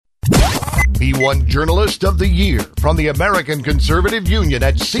He won Journalist of the Year from the American Conservative Union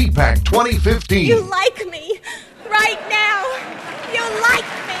at CPAC 2015. You like me right now. You like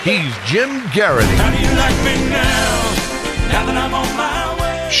me. He's Jim Garrity. How do you like me now that I'm on my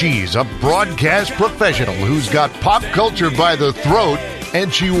way? She's a broadcast professional who's got pop culture by the throat,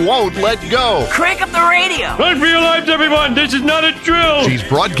 and she won't let go. Crank up the radio. Let's be alive, everyone. This is not a drill. She's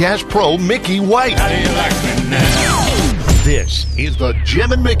broadcast pro Mickey White. How do you like me now? This is the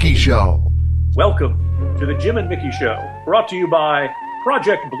Jim and Mickey Show. Welcome to the Jim and Mickey Show, brought to you by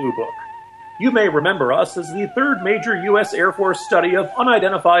Project Blue Book. You may remember us as the third major U.S. Air Force study of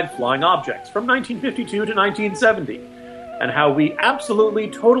unidentified flying objects from 1952 to 1970, and how we absolutely,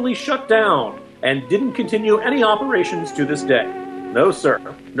 totally shut down and didn't continue any operations to this day. No, sir.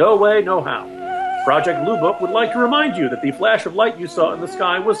 No way, no how. Project Blue Book would like to remind you that the flash of light you saw in the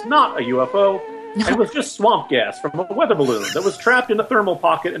sky was not a UFO, and was just swamp gas from a weather balloon that was trapped in a thermal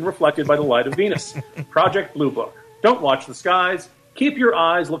pocket and reflected by the light of Venus. Project Blue Book. Don't watch the skies. Keep your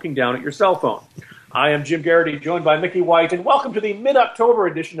eyes looking down at your cell phone. I am Jim Garrity, joined by Mickey White, and welcome to the mid-October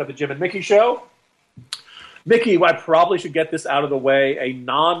edition of the Jim and Mickey Show. Mickey, I probably should get this out of the way, a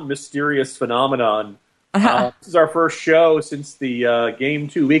non-mysterious phenomenon. This is our first show since the game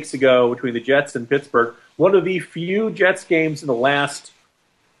 2 weeks ago between the Jets and Pittsburgh. One of the few Jets games in the last,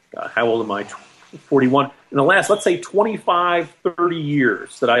 how old am I, 41, in the last, let's say, 25, 30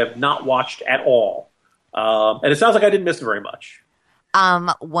 years that I have not watched at all. And it sounds like I didn't miss very much.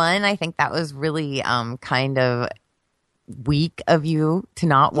 One, I think that was really kind of weak of you to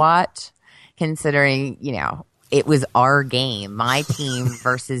not watch, considering, you know, it was our game, my team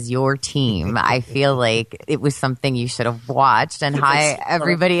versus your team. I feel like it was something you should have watched. And hi,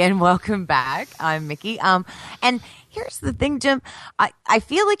 everybody, and welcome back. I'm Mickey. And here's the thing, Jim. I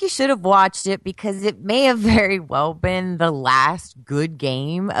feel like you should have watched it because it may have very well been the last good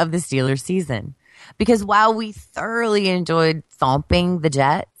game of the Steelers season. Because while we thoroughly enjoyed thumping the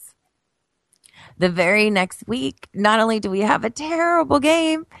Jets, the very next week, not only do we have a terrible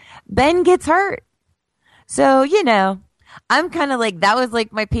game, Ben gets hurt. So, you know, I'm kind of like, that was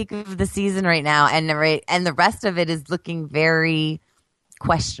like my peak of the season right now. And the rest of it is looking very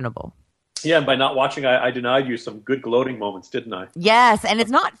questionable. Yeah, and by not watching, I denied you some good gloating moments, didn't I? Yes, and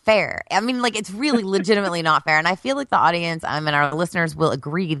it's not fair. I mean, like, it's really legitimately not fair. And I feel like the audience and our listeners will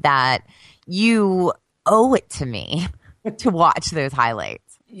agree that you owe it to me to watch those highlights.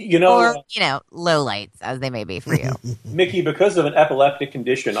 You know, or, lowlights, as they may be for you. Mickey, because of an epileptic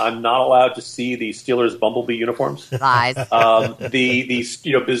condition, I'm not allowed to see the Steelers Bumblebee uniforms. Lies.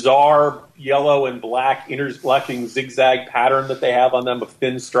 The bizarre yellow and black intersecting zigzag pattern that they have on them with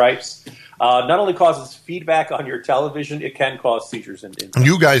thin stripes not only causes feedback on your television, it can cause seizures.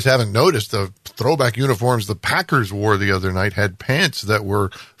 You guys haven't noticed the throwback uniforms the Packers wore the other night had pants that were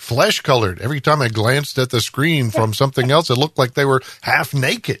flesh-colored. Every time I glanced at the screen from something else, it looked like they were half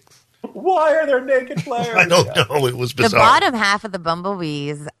naked. Why are there naked players? I don't know. It was bizarre. The bottom half of the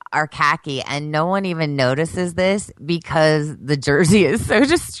Bumblebees are khaki, and no one even notices this because the jersey is so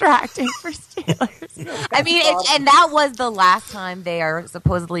distracting for Steelers. I mean, and that was the last time they are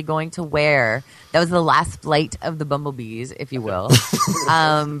supposedly going to wear. That was the last flight of the Bumblebees, if you will,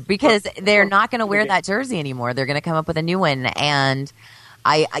 because they're not going to wear that jersey anymore. They're going to come up with a new one, and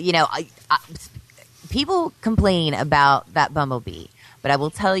I people complain about that Bumblebee. But I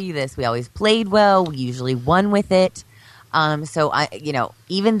will tell you this, we always played well. We usually won with it. So,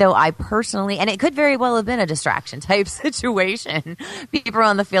 even though I personally, and it could very well have been a distraction type situation. People are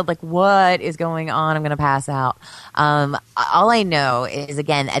on the field like, what is going on? I'm going to pass out. All I know is,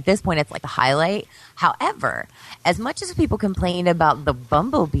 again, at this point, it's like a highlight. However, as much as people complained about the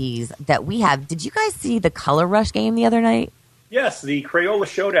Bumblebees that we have, did you guys see the Color Rush game the other night? Yes, the Krayola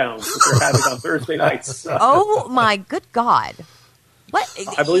showdowns that they're having on Thursday nights. Oh, my good God. What?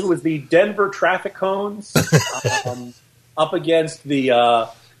 I believe it was the Denver traffic cones up against the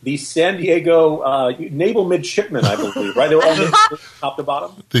San Diego naval midshipmen, I believe, right? They were all top to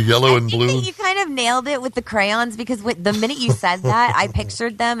bottom. The yellow and blue. You kind of nailed it with the crayons because the minute you said that, I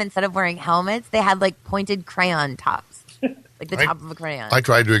pictured them, instead of wearing helmets, they had like pointed crayon tops, like the top of a crayon. I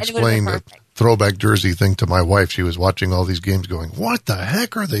tried to explain the throwback jersey thing to my wife. She was watching all these games going, what the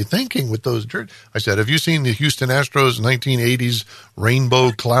heck are they thinking with those jerseys? I said, have you seen the Houston Astros 1980s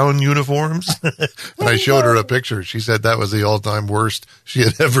rainbow clown uniforms? And I showed her a picture. She said that was the all-time worst she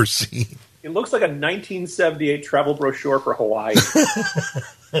had ever seen. It looks like a 1978 travel brochure for Hawaii.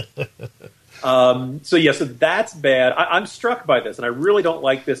 So that's bad. I'm struck by this, and I really don't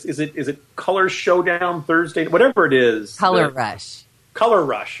like this. Is it Color Showdown Thursday? Whatever it is. Color Rush. Color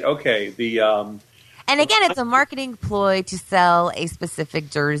Rush. Okay. And again, it's a marketing ploy to sell a specific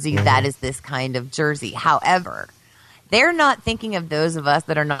jersey that is this kind of jersey. However, they're not thinking of those of us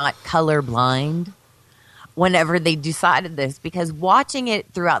that are not colorblind whenever they decided this, because watching it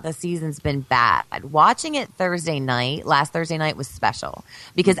throughout the season's been bad. Watching it last Thursday night was special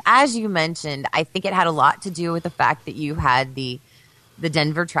because, as you mentioned, I think it had a lot to do with the fact that you had the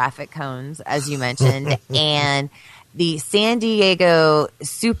Denver traffic cones, as you mentioned, and the San Diego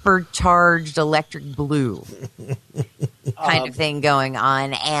supercharged electric blue kind of thing going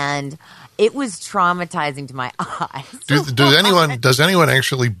on, and it was traumatizing to my eyes. Does anyone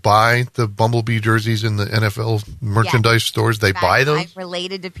actually buy the Bumblebee jerseys in the NFL merchandise stores? They buy those? I'm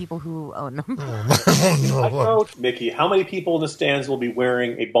related to people who own them. I know, Mickey, how many people in the stands will be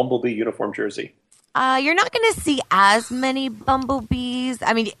wearing a Bumblebee uniform jersey? You're not going to see as many Bumblebees.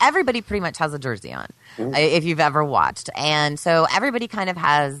 I mean, everybody pretty much has a jersey on, if you've ever watched. And so everybody kind of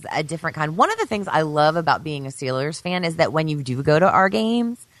has a different kind. One of the things I love about being a Steelers fan is that when you do go to our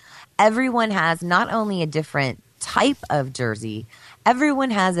games, everyone has not only a different type of jersey,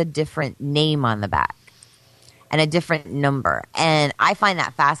 everyone has a different name on the back and a different number. And I find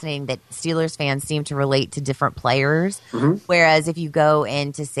that fascinating that Steelers fans seem to relate to different players. Whereas if you go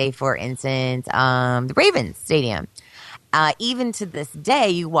into, say, for instance, the Ravens Stadium, even to this day,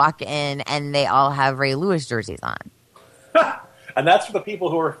 you walk in and they all have Ray Lewis jerseys on. And that's for the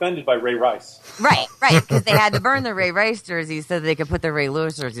people who are offended by Ray Rice. Right, because they had to burn the Ray Rice jerseys so they could put the Ray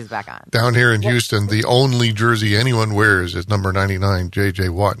Lewis jerseys back on. Down here in Houston, the only jersey anyone wears is number 99, J.J.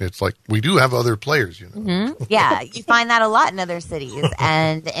 Watt. And it's like, we do have other players, you know. Yeah, you find that a lot in other cities.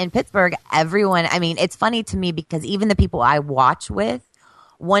 And in Pittsburgh, everyone, I mean, it's funny to me because even the people I watch with,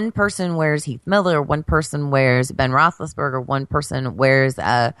 one person wears Heath Miller, one person wears Ben Roethlisberger, one person wears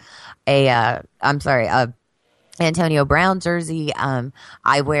Antonio Brown jersey.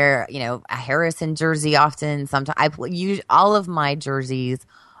 I wear, a Harrison jersey often. Sometimes all of my jerseys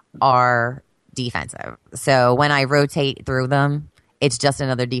are defensive. So when I rotate through them, it's just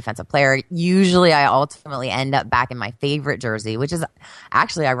another defensive player. Usually I ultimately end up back in my favorite jersey, which is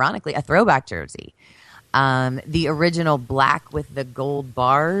actually ironically a throwback jersey. The original black with the gold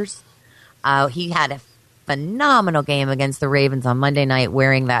bars. He had a phenomenal game against the Ravens on Monday night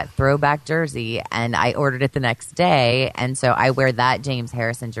wearing that throwback jersey, and I ordered it the next day, and so I wear that James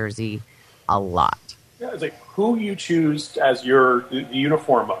Harrison jersey a lot. Yeah, it's like who you choose as the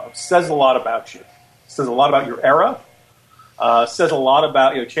uniform of says a lot about you. Says a lot about your era. Says a lot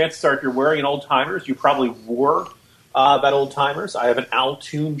about, chances are if you're wearing an old-timers, you probably wore that old-timers. I have an Al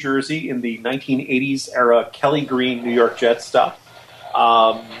Toon jersey in the 1980s era Kelly Green New York Jets stuff.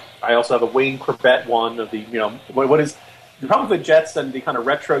 I also have a Wayne Corbett one of the, what is the problem with the Jets and the kind of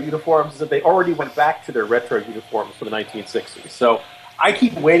retro uniforms is that they already went back to their retro uniforms for the 1960s. So I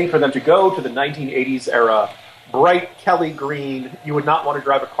keep waiting for them to go to the 1980s era, bright Kelly green. You would not want to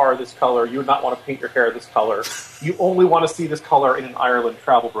drive a car this color. You would not want to paint your hair this color. You only want to see this color in an Ireland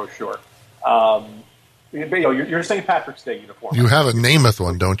travel brochure. Your St. Patrick's Day uniform. You have a Namath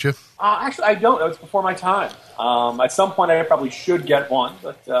one, don't you? Actually, I don't. That was before my time. At some point, I probably should get one.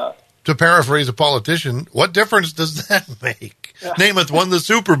 But to paraphrase a politician, what difference does that make? Namath won the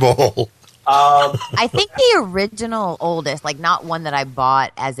Super Bowl. I think the original oldest, like not one that I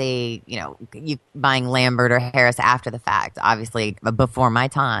bought as you buying Lambert or Harris after the fact, obviously before my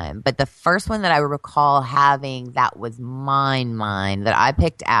time. But the first one that I recall having that was mine that I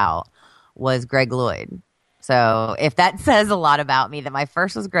picked out was Greg Lloyd. So if that says a lot about me that my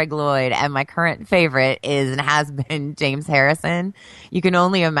first was Greg Lloyd and my current favorite is and has been James Harrison, you can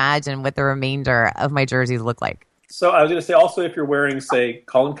only imagine what the remainder of my jerseys look like. So I was going to say also if you're wearing, say,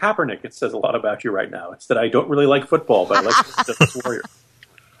 Colin Kaepernick, it says a lot about you right now. It's that I don't really like football, but I like the Warriors.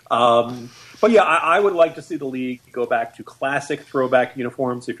 But yeah, I would like to see the league go back to classic throwback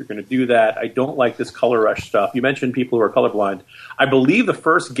uniforms if you're going to do that. I don't like this color rush stuff. You mentioned people who are colorblind. I believe the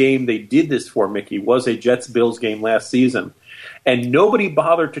first game they did this for, Mickey, was a Jets-Bills game last season. And nobody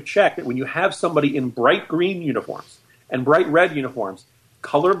bothered to check that when you have somebody in bright green uniforms and bright red uniforms,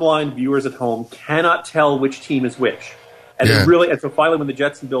 colorblind viewers at home cannot tell which team is which. And and so finally when the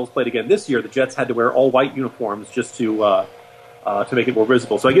Jets and Bills played again this year, the Jets had to wear all white uniforms just to make it more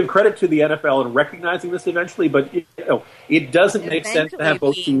visible. So I give credit to the NFL in recognizing this eventually, but it doesn't make sense to have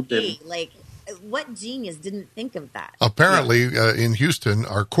both teams in. Like, what genius didn't think of that? Apparently, in Houston,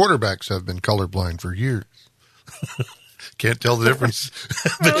 our quarterbacks have been colorblind for years. Can't tell the difference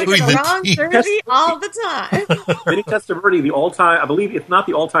between the wrong teams. jersey all the time. Vinny Testaverde, the all-time, I believe, if not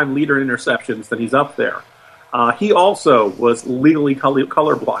the all-time leader in interceptions, then he's up there. He also was legally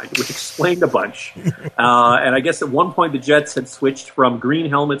colorblind, which explained a bunch. And I guess at one point the Jets had switched from green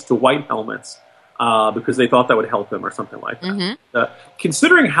helmets to white helmets because they thought that would help them or something like that.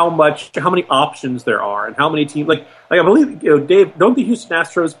 Considering how many options there are and how many teams, like I believe, Dave, don't the Houston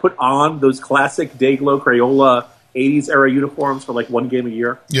Astros put on those classic Dayglow Krayola 80s era uniforms for like one game a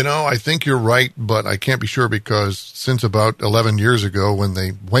year? I think you're right, but I can't be sure because since about 11 years ago when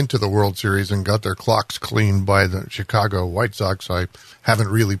they went to the World Series and got their clocks cleaned by the Chicago White Sox, I haven't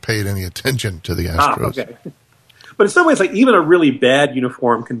really paid any attention to the Astros. Okay. But in some ways, like even a really bad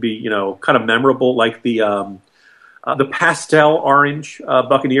uniform can be, kind of memorable, like the pastel orange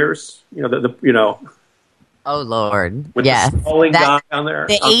Buccaneers. Oh Lord! With yes, the sprawling guy down there.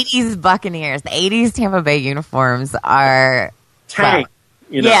 The '80s Buccaneers, the '80s Tampa Bay uniforms are Tang.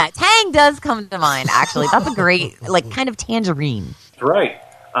 Yeah, Tang does come to mind. Actually, that's a great, kind of tangerine. Right.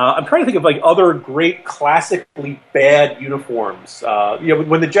 I'm trying to think of other great classically bad uniforms.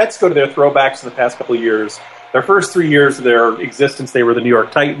 When the Jets go to their throwbacks in the past couple of years, their first 3 years of their existence, they were the New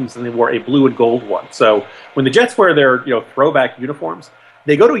York Titans, and they wore a blue and gold one. So when the Jets wear their throwback uniforms,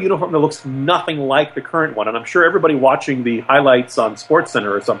 they go to a uniform that looks nothing like the current one. And I'm sure everybody watching the highlights on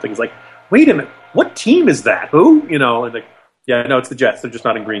SportsCenter or something is like, wait a minute, what team is that? Who? It's the Jets. They're just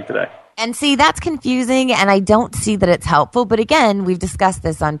not in green today. And see, that's confusing, and I don't see that it's helpful. But again, we've discussed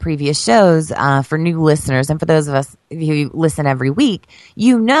this on previous shows for new listeners, and for those of us who listen every week,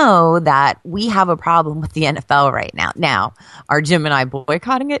 you know that we have a problem with the NFL right now. Now, are Jim and I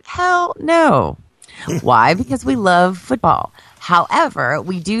boycotting it? Hell no. Why? Because we love football. However,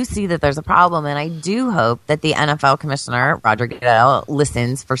 we do see that there's a problem, and I do hope that the NFL commissioner, Roger Goodell,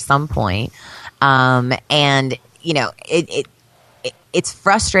 listens for some point. It's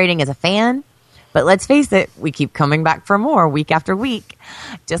frustrating as a fan, but let's face it, we keep coming back for more week after week.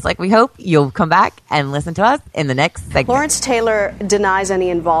 Just like we hope you'll come back and listen to us in the next segment. Lawrence Taylor denies any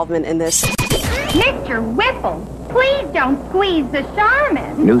involvement in this. Mr. Whipple, please don't squeeze the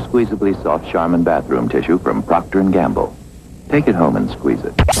Charmin. New squeezably soft Charmin bathroom tissue from Procter & Gamble. Take it home and squeeze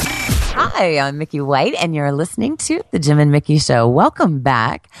it. Hi, I'm Mickey White, and you're listening to The Jim and Mickey Show. Welcome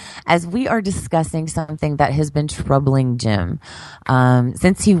back as we are discussing something that has been troubling Jim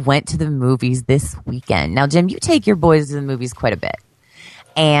since he went to the movies this weekend. Now, Jim, you take your boys to the movies quite a bit,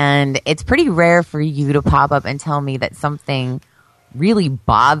 and it's pretty rare for you to pop up and tell me that something really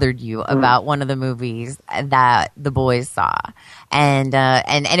bothered you about one of the movies that the boys saw. And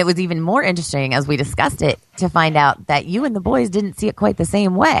it was even more interesting as we discussed it to find out that you and the boys didn't see it quite the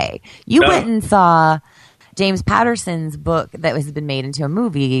same way. You went and saw James Patterson's book that has been made into a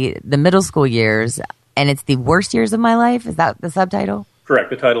movie, The Middle School Years, and it's The Worst Years of My Life. Is that the subtitle?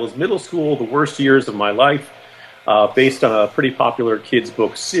 Correct. The title is Middle School, The Worst Years of My Life, based on a pretty popular kids'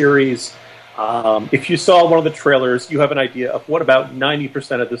 book series. If you saw one of the trailers, you have an idea of what about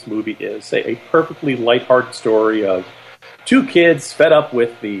 90% of this movie is. A perfectly lighthearted story of two kids fed up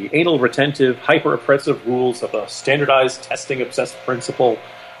with the anal retentive, hyper-oppressive rules of a standardized testing-obsessed principal,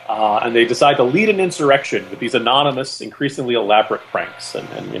 and they decide to lead an insurrection with these anonymous, increasingly elaborate pranks.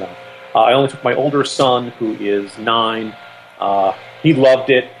 I only took my older son, who is 9. He loved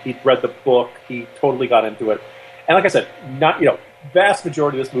it. He'd read the book. He totally got into it. And like I said, vast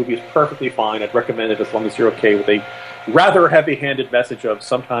majority of this movie is perfectly fine. I'd recommend it as long as you're okay with a rather heavy-handed message of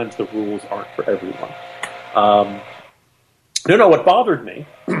sometimes the rules aren't for everyone. No, what bothered me,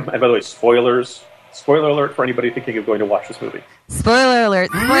 and by the way, spoiler alert for anybody thinking of going to watch this movie. Spoiler alert.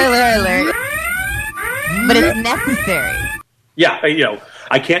 But it's necessary. Yeah,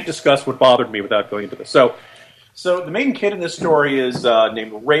 I can't discuss what bothered me without going into this. So the main kid in this story is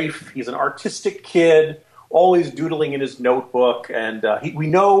named Rafe. He's an artistic kid, always doodling in his notebook, and we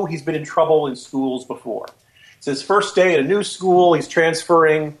know he's been in trouble in schools before. It's his first day at a new school. He's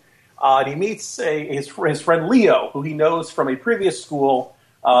transferring, and he meets his friend Leo, who he knows from a previous school,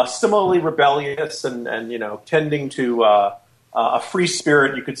 similarly rebellious and tending to a free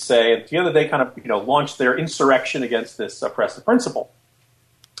spirit, you could say. And together they kind of launch their insurrection against this oppressive principal.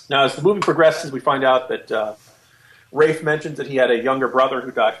 Now, as the movie progresses, we find out that Rafe mentions that he had a younger brother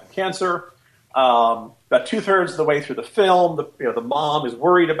who died from cancer. About 2/3 of the way through the film, the mom is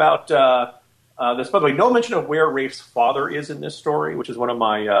worried about this. By the way, no mention of where Rafe's father is in this story, which is one of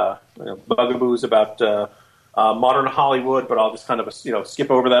my bugaboos about modern Hollywood. But I'll just kind of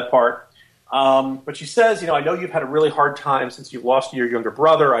skip over that part. But she says, I know you've had a really hard time since you lost your younger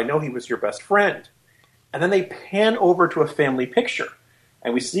brother. I know he was your best friend. And then they pan over to a family picture,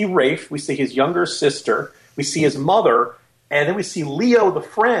 and we see Rafe, we see his younger sister, we see his mother. And then we see Leo, the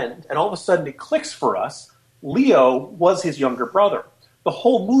friend, and all of a sudden it clicks for us. Leo was his younger brother. The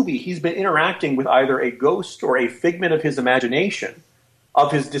whole movie, he's been interacting with either a ghost or a figment of his imagination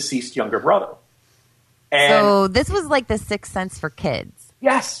of his deceased younger brother. And so this was like the Sixth Sense for kids.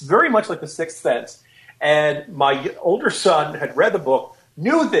 Yes, very much like The Sixth Sense. And my older son had read the book,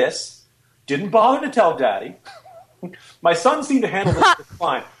 knew this, didn't bother to tell Daddy. My son seemed to handle this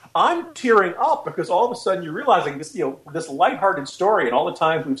fine. I'm tearing up because all of a sudden you're realizing this, this lighthearted story and all the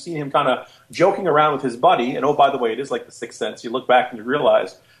times we've seen him kind of joking around with his buddy. And oh, by the way, it is like The Sixth Sense. You look back and you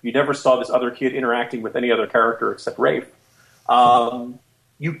realize you never saw this other kid interacting with any other character except Rafe.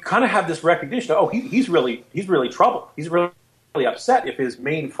 You kind of have this recognition. Oh, he's really troubled. He's really upset if his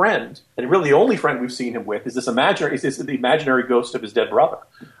main friend, and really the only friend we've seen him with, is the imaginary ghost of his dead brother.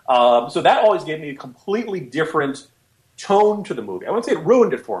 So that always gave me a completely different tone to the movie. I wouldn't say it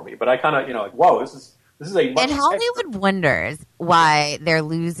ruined it for me, but I kind of, whoa, this is a much. And Hollywood wonders why they're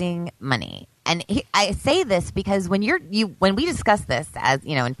losing money. And I say this because when we discussed this as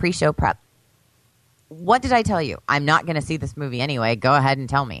in pre-show prep, what did I tell you? I'm not going to see this movie anyway. Go ahead and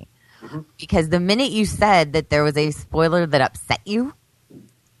tell me. Mm-hmm. Because the minute you said that there was a spoiler that upset you,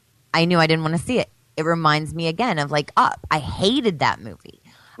 I knew I didn't want to see it. It reminds me again of Up. I hated that movie.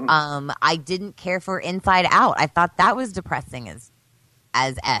 I didn't care for Inside Out. I thought that was depressing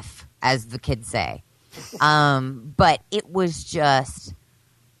as F, as the kids say. But it was just,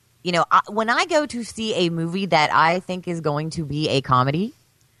 when I go to see a movie that I think is going to be a comedy,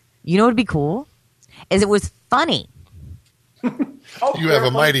 what would be cool? Is it was funny. You have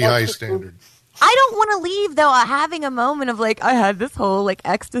a mighty high standard. I don't want to leave, though, having a moment of I had this whole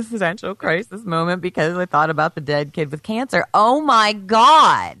existential crisis moment because I thought about the dead kid with cancer. Oh my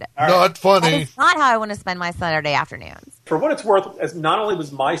God. Not funny. That's not how I want to spend my Saturday afternoons. For what it's worth, as not only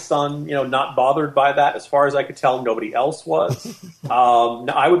was my son, not bothered by that, as far as I could tell, nobody else was.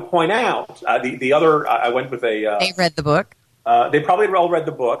 I would point out the other, I went with a... They read the book? They probably all read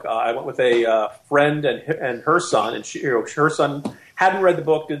the book. I went with a friend and her son, and her son hadn't read the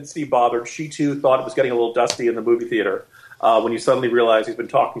book, didn't seem bothered. She too thought it was getting a little dusty in the movie theater when you suddenly realize he's been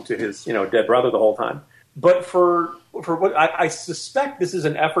talking to his dead brother the whole time. But for what I suspect, this is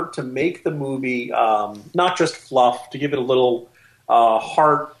an effort to make the movie not just fluff, to give it a little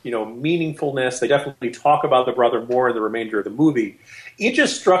heart, meaningfulness. They definitely talk about the brother more in the remainder of the movie. It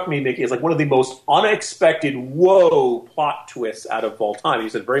just struck me, Mickey, as one of the most unexpected, whoa, plot twists out of all time. You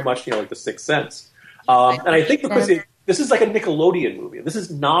said very much, like The Sixth Sense. And I think because this is like a Nickelodeon movie. This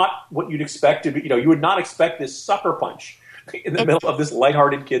is not what you'd expect to be. You would not expect this sucker punch in the middle of this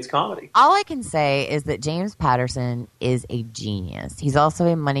lighthearted kids comedy. All I can say is that James Patterson is a genius. He's also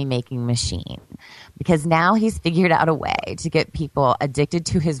a money-making machine because now he's figured out a way to get people addicted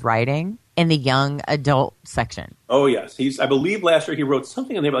to his writing in the young adult section. Oh, yes. I believe last year he wrote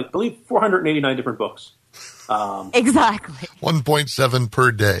something in there, I believe 489 different books. Exactly. 1.7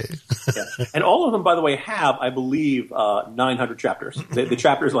 per day. Yeah. And all of them, by the way, have, I believe, 900 chapters. The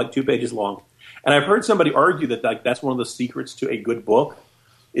chapters are 2 pages long. And I've heard somebody argue that that's one of the secrets to a good book,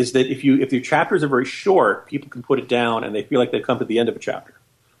 is that if the chapters are very short, people can put it down and they feel like they've come to the end of a chapter.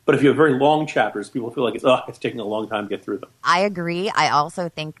 But if you have very long chapters, people feel like it's taking a long time to get through them. I agree. I also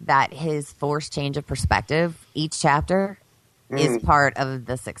think that his forced change of perspective, each chapter, is part of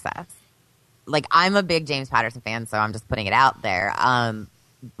the success. I'm a big James Patterson fan, so I'm just putting it out there.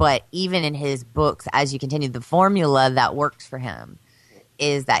 But even in his books, as you continue, the formula that works for him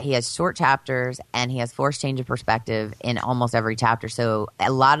is that he has short chapters and he has forced change of perspective in almost every chapter. So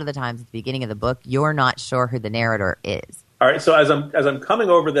a lot of the times at the beginning of the book, you're not sure who the narrator is. All right. So as I'm coming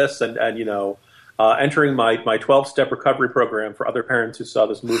over this and entering my 12-step recovery program for other parents who saw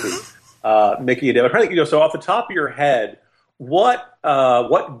this movie, Mickey and Dave, I'm trying to think, so off the top of your head, what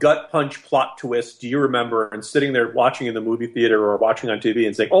gut punch plot twist do you remember and sitting there watching in the movie theater or watching on TV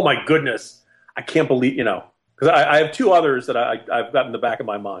and saying, oh my goodness, I can't believe, because I have two others that I've got in the back of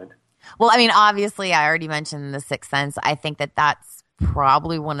my mind. Well, I mean, obviously I already mentioned The Sixth Sense. I think that's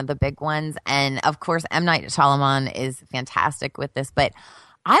probably one of the big ones. And of course, M. Night Shyamalan is fantastic with this, but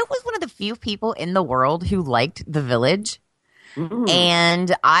I was one of the few people in the world who liked The Village. Mm-hmm.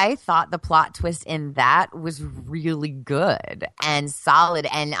 And I thought the plot twist in that was really good and solid,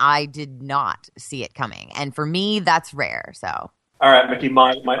 and I did not see it coming. And for me, that's rare. So, all right, Mickey,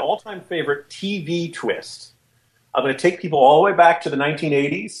 my all-time favorite TV twist. I'm going to take people all the way back to the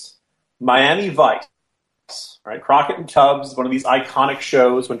 1980s, Miami Vice. All right, Crockett and Tubbs, one of these iconic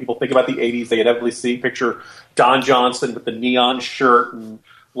shows. When people think about the 80s, they inevitably picture Don Johnson with the neon shirt and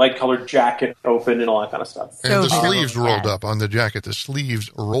light-colored jacket open and all that kind of stuff. And the sleeves rolled up on the jacket. The sleeves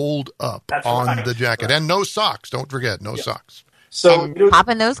rolled up on the jacket. Right. And no socks. Don't forget, no socks. So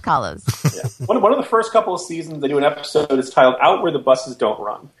popping those collars. Yeah. One of the first couple of seasons, they do an episode that's titled Out Where the Buses Don't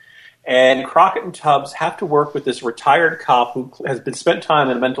Run. And Crockett and Tubbs have to work with this retired cop who has been spent time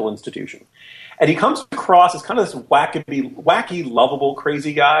in a mental institution. And he comes across as kind of this wacky, lovable,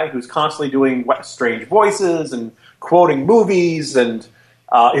 crazy guy who's constantly doing strange voices and quoting movies and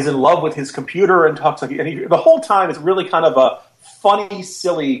is in love with his computer and talks like. And the whole time it's really kind of a funny,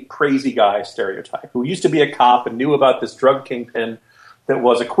 silly, crazy guy stereotype who used to be a cop and knew about this drug kingpin that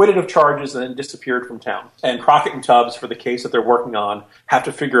was acquitted of charges and then disappeared from town. And Crockett and Tubbs, for the case that they're working on, have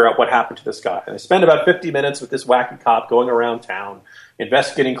to figure out what happened to this guy. And they spend about 50 minutes with this wacky cop going around town,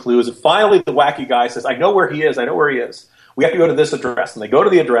 investigating clues. And finally, the wacky guy says, I know where he is. We have to go to this address. And they go to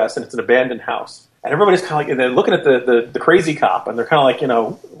the address, and it's an abandoned house. And everybody's kind of like, and they're looking at the crazy cop, and they're kind of like,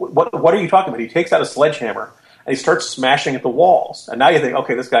 what are you talking about? He takes out a sledgehammer, and he starts smashing at the walls. And now you think,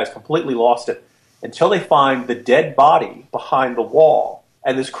 okay, this guy's completely lost it. Until they find the dead body behind the wall.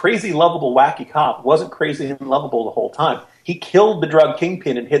 And this crazy, lovable, wacky cop wasn't crazy and lovable the whole time. He killed the drug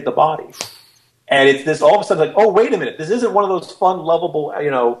kingpin and hid the body. And it's this all of a sudden like, oh, wait a minute. This isn't one of those fun, lovable,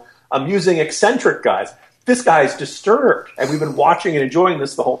 amusing, eccentric guys. This guy's disturbed. And we've been watching and enjoying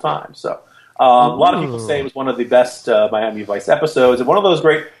this the whole time. So a lot of people say it was one of the best Miami Vice episodes. And one of those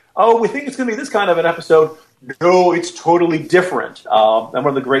great, we think it's going to be this kind of an episode. No, it's totally different. And one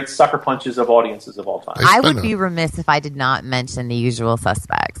of the great sucker punches of audiences of all time. I would be remiss if I did not mention The Usual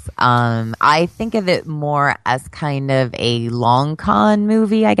Suspects. I think of it more as kind of a long con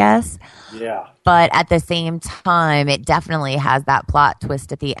movie, I guess. Yeah. But at the same time, it definitely has that plot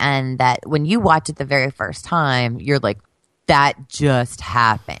twist at the end that when you watch it the very first time, you're like, that just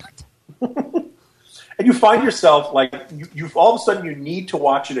happened. And you find yourself like, you all of a sudden you need to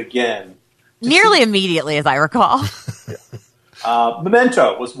watch it again. Nearly immediately, as I recall.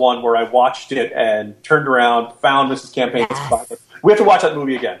 Memento was one where I watched it and turned around, found Mrs. Campaign's spot. We have to watch that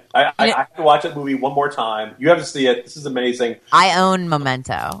movie again. I have to watch that movie one more time. You have to see it. This is amazing. I own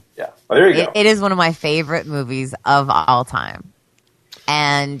Memento. Yeah. Well, there you go. It is one of my favorite movies of all time.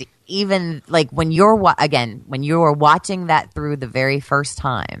 And even like when you're watching that through the very first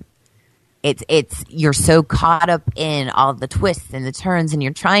time, it's you're so caught up in all the twists and the turns, and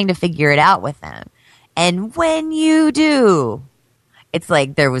you're trying to figure it out with them. And when you do, it's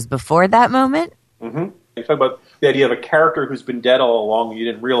like there was before that moment. Mm-hmm. You talk about the idea of a character who's been dead all along and you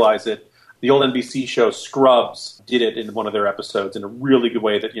didn't realize it. The old NBC show Scrubs did it in one of their episodes in a really good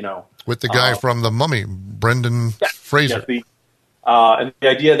way that, with the guy from The Mummy, Brendan Fraser. Yeah, and the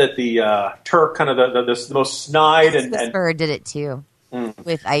idea that the Turk, kind of the most snide and Whisperer did it too.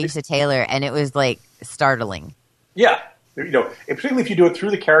 With Aisha Taylor, and it was like startling. Yeah, and particularly if you do it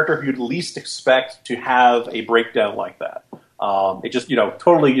through the character who you'd least expect to have a breakdown like that. It just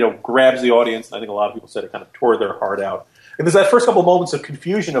totally grabs the audience, and I think a lot of people said it kind of tore their heart out. And there's that first couple moments of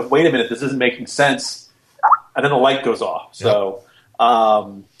confusion of wait a minute, this isn't making sense, and then the light goes off. Yep. So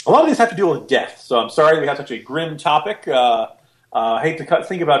a lot of these have to deal with death. So I'm sorry we have such a grim topic. I hate to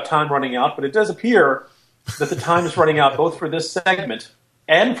think about time running out, but it does appear that the time is running out both for this segment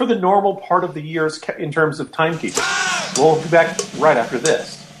and for the normal part of the years in terms of timekeeping. We'll be back right after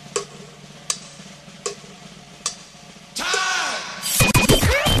this.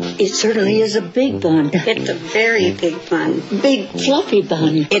 It certainly is a big bun. It's a very big bun. Big fluffy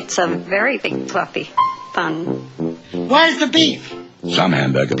bun. It's a very big fluffy bun. Where's the beef? Some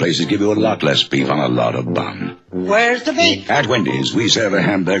hamburger places give you a lot less beef on a lot of bun. Where's the beef? At Wendy's, we serve a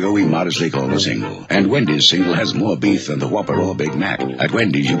hamburger we modestly call a single. And Wendy's single has more beef than the Whopper or Big Mac. At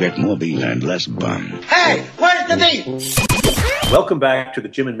Wendy's, you get more beef and less bun. Hey, where's the beef? Welcome back to the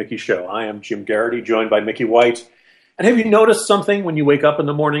Jim and Mickey Show. I am Jim Garrity, joined by Mickey White. And have you noticed something when you wake up in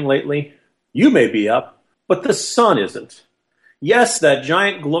the morning lately? You may be up, but the sun isn't. Yes, that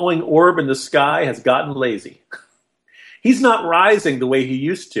giant glowing orb in the sky has gotten lazy. He's not rising the way he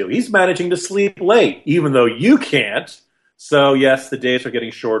used to. He's managing to sleep late, even though you can't. So, yes, the days are getting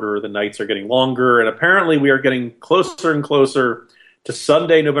shorter, the nights are getting longer, and apparently we are getting closer and closer to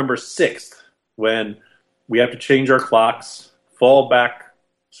Sunday, November 6th, when we have to change our clocks, fall back,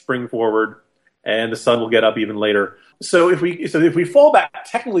 spring forward, and the sun will get up even later. So if we fall back,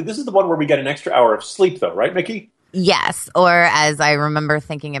 technically this is the one where we get an extra hour of sleep, though, right, Mickey? Yes, or as I remember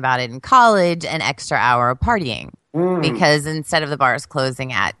thinking about it in college, an extra hour of partying. Because instead of the bars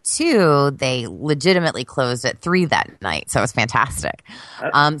closing at 2, they legitimately closed at 3 that night. So it was fantastic.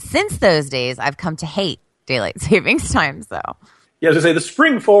 Since those days, I've come to hate daylight savings time. So yeah, I was going to say, the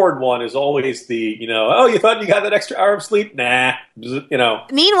spring forward one is always the, you thought you got that extra hour of sleep? Nah,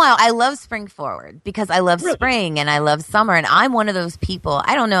 Meanwhile, I love spring forward because I love spring and I love summer. And I'm one of those people,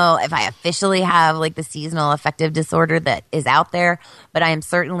 I don't know if I officially have like the seasonal affective disorder that is out there, but I am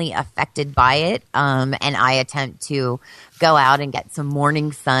certainly affected by it. And I attempt to go out and get some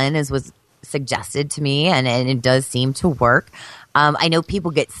morning sun, as was suggested to me, and it does seem to work. I know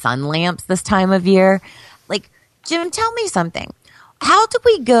people get sun lamps this time of year. Like, Jim, tell me something. How do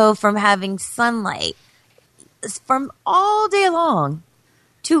we go from having sunlight from all day long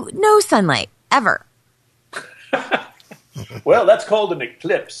to no sunlight ever? Well, that's called an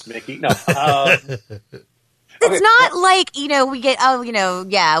eclipse, Mickey. No. It's not like, we get,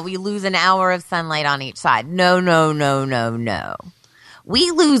 we lose an hour of sunlight on each side. No. We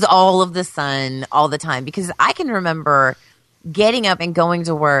lose all of the sun all the time because I can remember getting up and going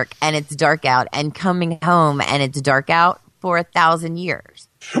to work and it's dark out and coming home and it's dark out for 1,000 years.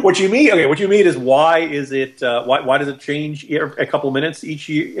 What you mean is why does it change a couple minutes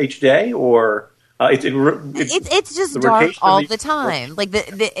each day, or it's just dark all the time. Like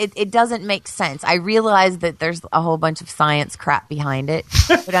it doesn't make sense. I realize that there's a whole bunch of science crap behind it,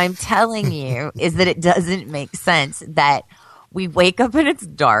 but I'm telling you is that it doesn't make sense that we wake up and it's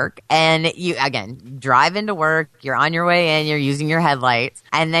dark and you, again, drive into work, you're on your way in, you're using your headlights,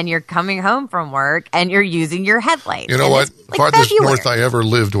 and then you're coming home from work and you're using your headlights. You know what? Farthest north I ever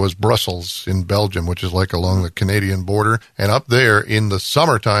lived was Brussels in Belgium, which is like along the Canadian border. And up there in the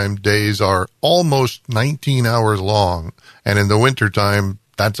summertime, days are almost 19 hours long. And in the wintertime,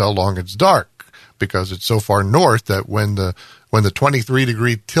 that's how long it's dark because it's so far north that when the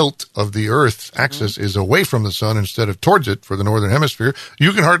 23-degree tilt of the Earth's axis is away from the sun instead of towards it for the northern hemisphere,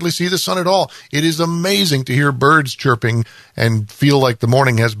 you can hardly see the sun at all. It is amazing to hear birds chirping and feel like the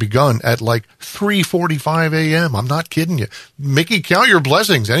morning has begun at like 3:45 a.m. I'm not kidding you. Mickey, count your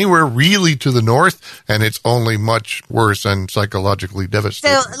blessings. Anywhere really to the north, and it's only much worse and psychologically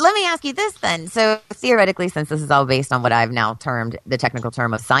devastating. So let me ask you this then. So theoretically, since this is all based on what I've now termed the technical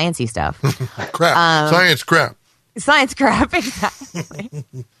term of sciencey stuff. Crap. Science crap. Science crap, exactly.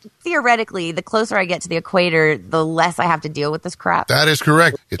 Theoretically, the closer I get to the equator, the less I have to deal with this crap. That is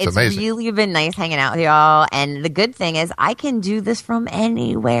correct. It's amazing. It's really been nice hanging out with y'all. And the good thing is I can do this from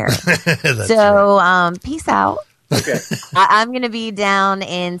anywhere. So, right. Peace out. Okay. I'm going to be down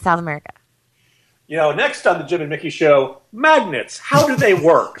in South America. Next on the Jim and Mickey Show, magnets. How do they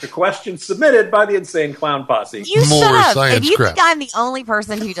work? The question submitted by the Insane Clown Posse. You shut up. If you crap. think I'm the only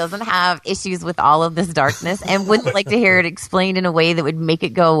person who doesn't have issues with all of this darkness and wouldn't like to hear it explained in a way that would make it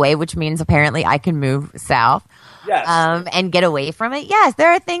go away, which means apparently I can move south and get away from it, yes,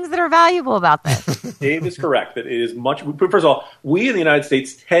 there are things that are valuable about this. Dave is correct. That it is much. First of all, we in the United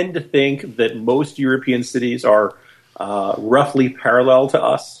States tend to think that most European cities are roughly parallel to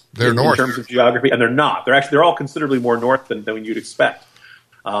us. They're north in terms of geography, and they're not. They're all considerably more north than you'd expect.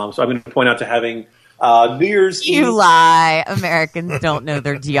 So I'm going to point out to having New Year's Eve. You lie. Americans don't know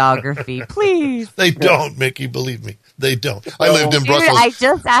their geography. Please. They don't, Mickey. Believe me. They don't. I lived in Brussels. I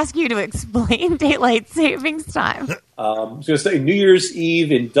just asked you to explain daylight savings time. I was going to say New Year's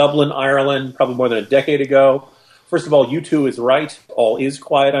Eve in Dublin, Ireland, probably more than a decade ago. First of all, U2 is right. All is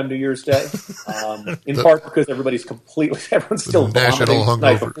quiet on New Year's Day, in part because everyone's still vomiting the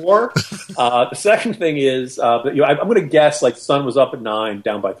night before. The second thing is, I'm going to guess like the sun was up at 9,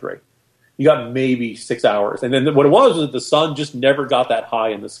 down by 3. You got maybe 6 hours. And then what it was that the sun just never got that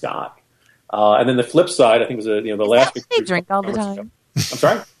high in the sky. And then the flip side, I think, was the last. Is that why they drink all the time? I'm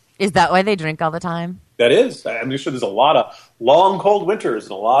sorry? Is that why they drink all the time? That is. I'm sure there's a lot of long, cold winters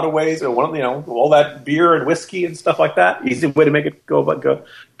in a lot of ways. All that beer and whiskey and stuff like that. Easy way to make it go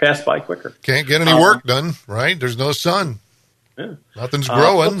pass by quicker. Can't get any work done, right? There's no sun. Yeah. Nothing's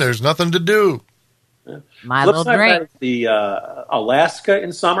growing. There's nothing to do. Yeah. My little drink. The Alaska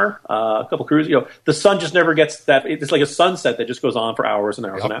in summer, a couple cruises. The sun just never gets that. It's like a sunset that just goes on for hours and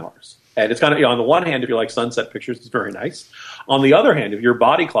hours and hours. And it's kind of, on the one hand, if you like sunset pictures, it's very nice. On the other hand, if your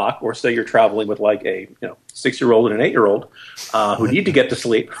body clock, or say you're traveling with like a 6-year-old and an 8-year-old who need to get to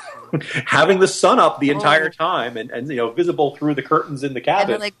sleep, having the sun up the entire time and visible through the curtains in the cabin. And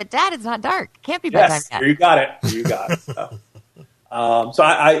they're like, but Dad, it's not dark. It can't be bedtime yet. You got it. So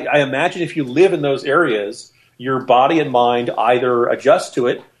I imagine if you live in those areas, your body and mind either adjust to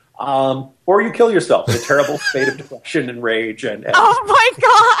it, or you kill yourself in a terrible state of depression and rage. And oh my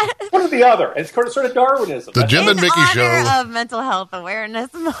God! One or the other. It's sort of Darwinism. The Jim and Mickey Show of Mental Health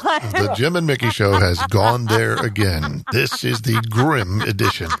Awareness Month. The Jim and Mickey Show has gone there again. This is the grim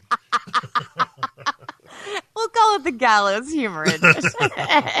edition. We'll call it the gallows humor edition.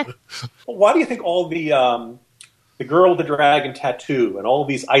 Well, why do you think all the girl with the dragon tattoo and all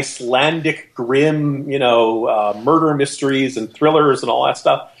these Icelandic grim, murder mysteries and thrillers and all that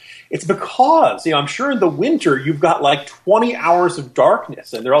stuff? It's because, I'm sure in the winter you've got like 20 hours of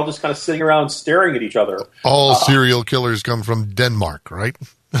darkness and they're all just kind of sitting around staring at each other. All serial killers come from Denmark, right?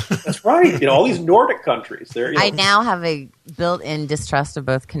 That's right. All these Nordic countries. I now have a built-in distrust of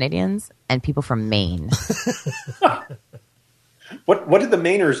both Canadians and people from Maine. What did the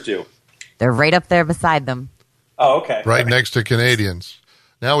Mainers do? They're right up there beside them. Oh, okay. Right next to Canadians.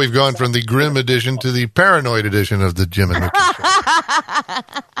 Now we've gone from the grim edition to the paranoid edition of the Jim and Mickey Show.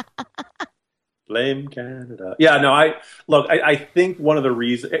 Blame Canada. Yeah, no, I think one of the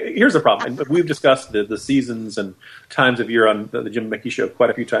reasons... Here's the problem. And we've discussed the seasons and times of year on the Jim and Mickey Show quite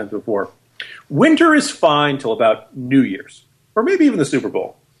a few times before. Winter is fine till about New Year's, or maybe even the Super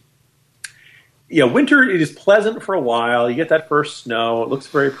Bowl. Yeah, winter, it is pleasant for a while. You get that first snow. It looks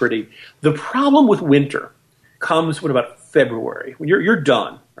very pretty. The problem with winter comes when about February, when you're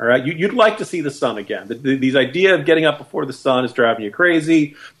done. All right, you'd like to see the sun again. These idea of getting up before the sun is driving you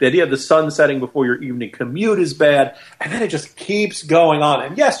crazy. The idea of the sun setting before your evening commute is bad, and then it just keeps going on.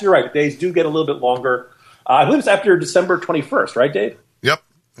 And yes, you're right. The days do get a little bit longer. I believe it's after December 21st, right, Dave? Yep.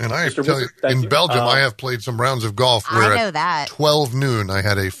 And I have to tell you, in Belgium, I have played some rounds of golf where at 12 noon I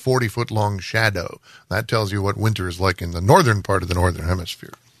had a 40-foot-long shadow. That tells you what winter is like in the northern part of the northern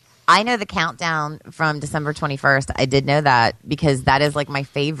hemisphere. I know the countdown from December 21st. I did know that because that is like my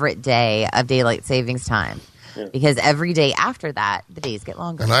favorite day of daylight savings time. Yeah. Because every day after that, the days get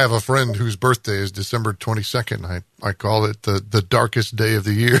longer. And I have a friend whose birthday is December 22nd. I call it the darkest day of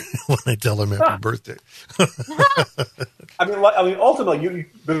the year when I tell him happy birthday. I mean, ultimately,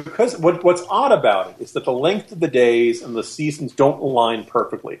 because what's odd about it is that the length of the days and the seasons don't align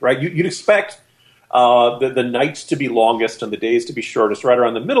perfectly, right? You'd expect the nights to be longest and the days to be shortest right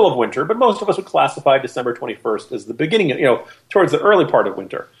around the middle of winter, but most of us would classify December 21st as the beginning, towards the early part of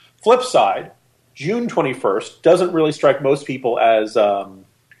winter. Flip side, June 21st doesn't really strike most people as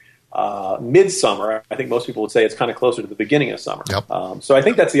midsummer. I think most people would say it's kind of closer to the beginning of summer. Yep. So I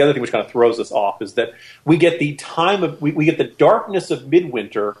think that's the other thing which kind of throws us off is that we get the we get the darkness of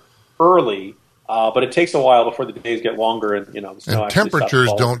midwinter early, but it takes a while before the days get longer and the snow. And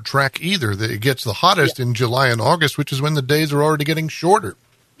temperatures don't track either. It gets the hottest in July and August, which is when the days are already getting shorter.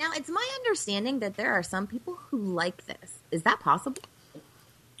 Now, it's my understanding that there are some people who like this. Is that possible?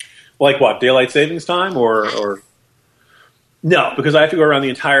 Like what, daylight savings time or no? Because I have to go around the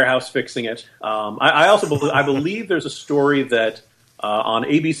entire house fixing it. I believe there's a story that on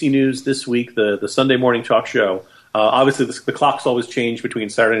ABC News this week, the Sunday morning talk show. Obviously, the clocks always change between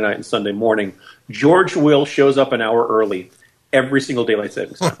Saturday night and Sunday morning. George Will shows up an hour early every single daylight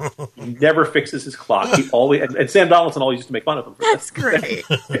savings time. He never fixes his clock. He always and Sam Donaldson always used to make fun of him for this. That's great.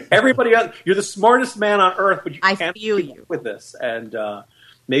 Everybody else, you're the smartest man on earth, but you can't feel you with this. And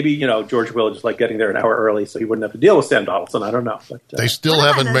maybe, George Will just like getting there an hour early so he wouldn't have to deal with Sam Donaldson. I don't know. But, they still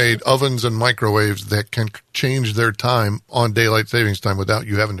haven't made ovens and microwaves that can change their time on daylight savings time without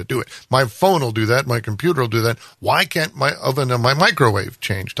you having to do it. My phone will do that. My computer will do that. Why can't my oven and my microwave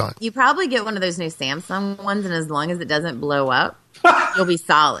change time? You probably get one of those new Samsung ones, and as long as it doesn't blow up, you'll be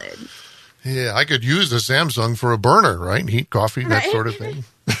solid. Yeah, I could use the Samsung for a burner, right? Heat coffee, that sort of thing.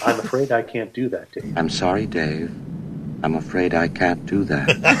 I'm afraid I can't do that, Dave. I'm sorry, Dave. I'm afraid I can't do that.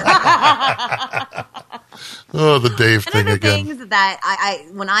 Oh, the Dave thing again. One of the again. things that I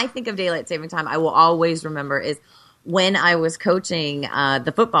when I think of daylight saving time, I will always remember is when I was coaching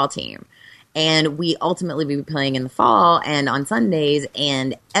the football team. And we ultimately would be playing in the fall and on Sundays.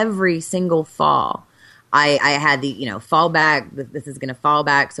 And every single fall, I had the, fall back. This is going to fall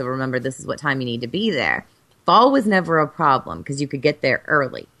back. So remember, this is what time you need to be there. Fall was never a problem because you could get there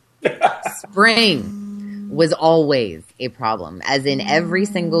early. Spring was always a problem, as in every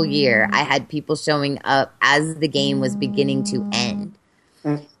single year I had people showing up as the game was beginning to end.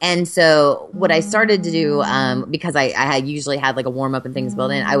 And so what I started to do, because I had usually had like a warm up and things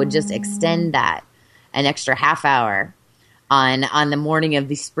built in, I would just extend that an extra half hour on the morning of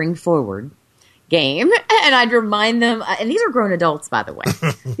the spring forward game. And I'd remind them, and these are grown adults, by the way.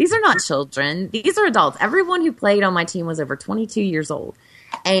 These are not children. These are adults. Everyone who played on my team was over 22 years old.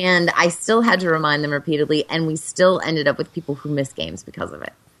 And I still had to remind them repeatedly, and we still ended up with people who missed games because of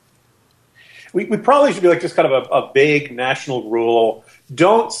it. We probably should be like just kind of a big national rule.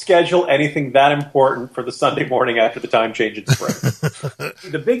 Don't schedule anything that important for the Sunday morning after the time change in spring.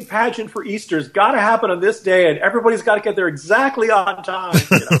 The big pageant for Easter's got to happen on this day, and everybody's got to get there exactly on time.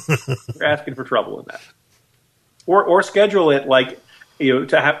 You're asking for trouble in that. Or schedule it like to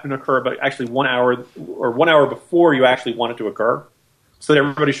happen to occur, but actually 1 hour or 1 hour before you actually want it to occur, so that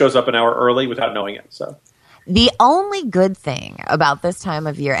everybody shows up an hour early without knowing it. So. The only good thing about this time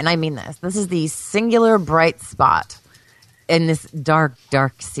of year, and I mean this is the singular bright spot in this dark,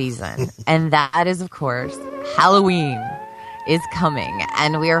 dark season. And that is, of course, Halloween is coming.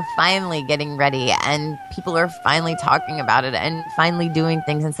 And we are finally getting ready. And people are finally talking about it and finally doing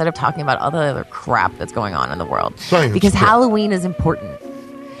things instead of talking about all the other crap that's going on in the world. Because Halloween is important.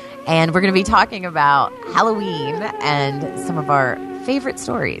 And we're going to be talking about Halloween and some of our favorite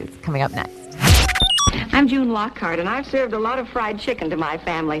stories coming up next. I'm June Lockhart, and I've served a lot of fried chicken to my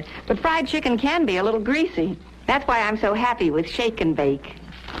family. But fried chicken can be a little greasy. That's why I'm so happy with shake and bake.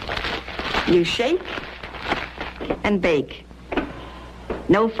 You shake and bake.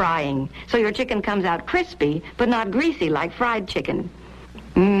 No frying. So your chicken comes out crispy, but not greasy like fried chicken.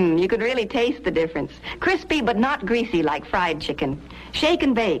 You can really taste the difference. Crispy, but not greasy like fried chicken. Shake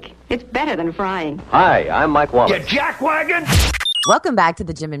and bake. It's better than frying. Hi, I'm Mike Wallace. You jackwagon! Welcome back to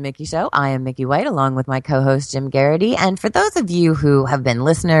the Jim and Mickey Show. I am Mickey White, along with my co-host Jim Garrity. And for those of you who have been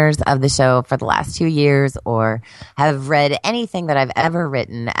listeners of the show for the last 2 years or have read anything that I've ever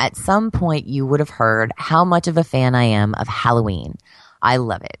written, at some point you would have heard how much of a fan I am of Halloween. I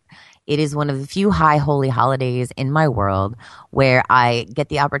love it. It is one of the few high holy holidays in my world where I get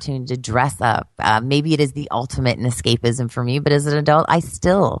the opportunity to dress up. Maybe it is the ultimate in escapism for me, but as an adult, I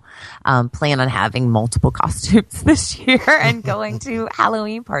still plan on having multiple costumes this year and going to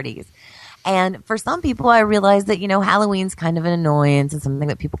Halloween parties. And for some people, I realize that, Halloween's kind of an annoyance and something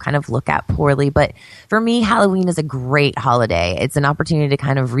that people kind of look at poorly. But for me, Halloween is a great holiday. It's an opportunity to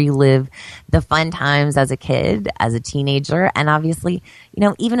kind of relive the fun times as a kid, as a teenager. And obviously,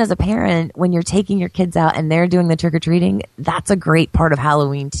 even as a parent, when you're taking your kids out and they're doing the trick-or-treating, that's a great part of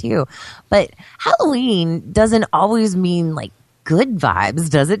Halloween too. But Halloween doesn't always mean like good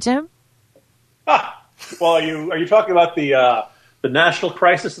vibes, does it, Jim? Well, are you talking about the national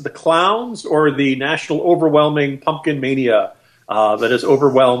crisis of the clowns, or the national overwhelming pumpkin mania that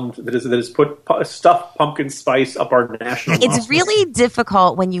has put stuffed pumpkin spice up our national? It's monster. Really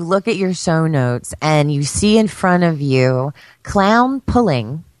difficult when you look at your show notes and you see in front of you clown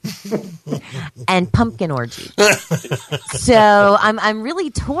pulling and pumpkin orgy. So I'm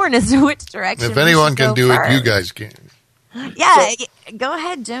really torn as to which direction. If anyone can do it, you guys can. Yeah, go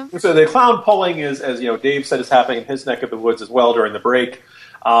ahead, Jim. So the clown pulling is, as Dave said, is happening in his neck of the woods as well during the break.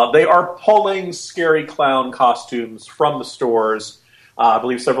 They are pulling scary clown costumes from the stores. I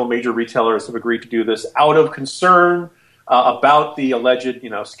believe several major retailers have agreed to do this out of concern about the alleged,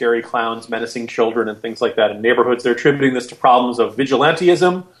 scary clowns menacing children and things like that in neighborhoods. They're attributing this to problems of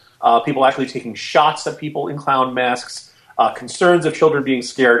vigilantism, people actually taking shots at people in clown masks, concerns of children being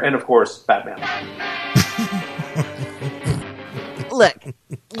scared, and, of course, Batman. Look,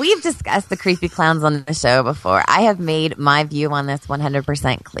 we've discussed the creepy clowns on the show before. I have made my view on this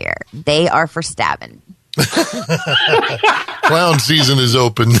 100% clear. They are for stabbing. Clown season is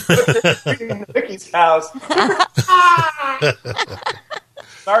open. Mickey's house.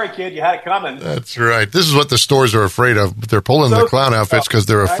 Sorry, kid, you had it coming. That's right. This is what the stores are afraid of. They're pulling the clown outfits because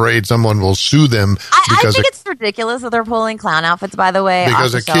they're afraid someone will sue them. I think it's ridiculous that they're pulling clown outfits, by the way.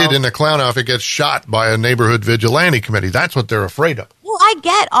 Because a kid in a clown outfit gets shot by a neighborhood vigilante committee. That's what they're afraid of. Well, I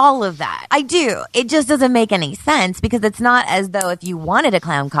get all of that. I do. It just doesn't make any sense because it's not as though if you wanted a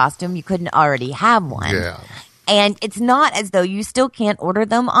clown costume, you couldn't already have one. Yeah. And it's not as though you still can't order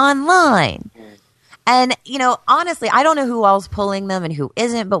them online. And, honestly, I don't know who all's pulling them and who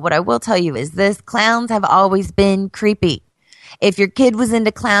isn't, but what I will tell you is this: clowns have always been creepy. If your kid was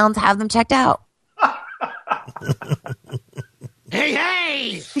into clowns, have them checked out.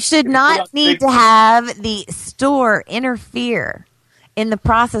 Hey! You should not need to have the store interfere in the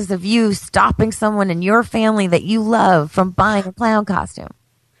process of you stopping someone in your family that you love from buying a clown costume.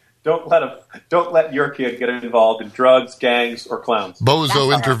 Don't let your kid get involved in drugs, gangs, or clowns.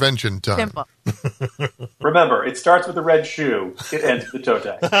 Bozo intervention time. Simple. Remember, it starts with the red shoe. It ends with the toe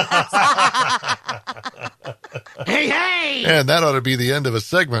tag. Hey! And that ought to be the end of a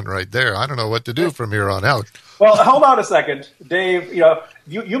segment right there. I don't know what to do from here on out. Well, hold on a second, Dave. You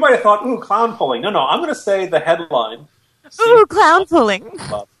might have thought, ooh, clown pulling. No, I'm going to say the headline. Ooh, clown pulling.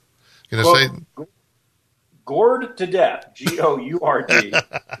 Going to say... Gored to death, G-O-U-R-D,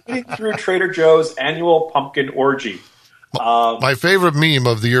 eating through Trader Joe's annual pumpkin orgy. My favorite meme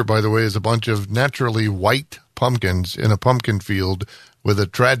of the year, by the way, is a bunch of naturally white pumpkins in a pumpkin field with a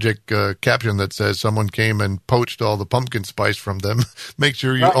tragic caption that says someone came and poached all the pumpkin spice from them. Make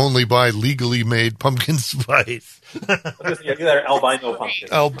sure you only buy legally made pumpkin spice. They're albino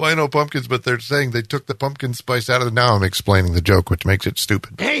pumpkins. Albino pumpkins, but they're saying they took the pumpkin spice out of the... Now I'm explaining the joke, which makes it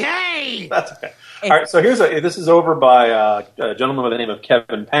stupid. Hey! That's okay. All right, so this is over by a gentleman by the name of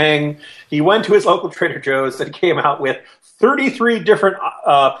Kevin Pang. He went to his local Trader Joe's and came out with 33 different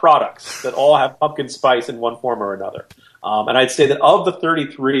products that all have pumpkin spice in one form or another. And I'd say that of the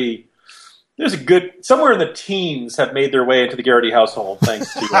 33, there's a good... Somewhere in the teens have made their way into the Garrity household,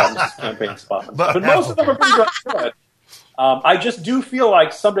 thanks to Mrs. Campaign Spot. But most of them are pretty good. I just do feel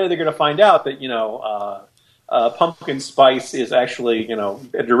like someday they're going to find out that, pumpkin spice is actually,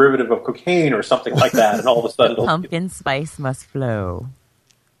 a derivative of cocaine or something like that, and all of a sudden... Pumpkin spice must flow.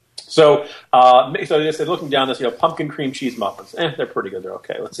 So they said, looking down this, pumpkin cream cheese muffins. They're pretty good. They're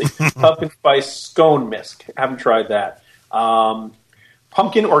okay. Let's see. Pumpkin spice scone mist. Haven't tried that.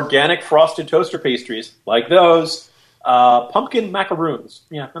 Pumpkin organic frosted toaster pastries, like those. Pumpkin macaroons.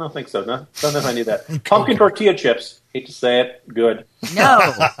 Yeah, I don't think so. No, don't know if I need that. Pumpkin tortilla chips. Hate to say it. Good. No.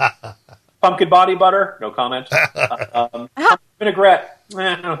 Pumpkin body butter. No comment. Pumpkin vinaigrette.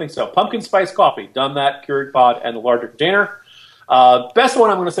 I don't think so. Pumpkin spice coffee. Done that. Keurig pod and the larger container. Best one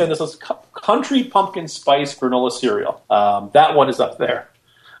I'm going to say in this list, country pumpkin spice granola cereal. That one is up there.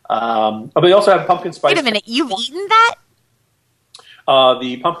 But they also have pumpkin spice. Wait a minute, you've eaten that?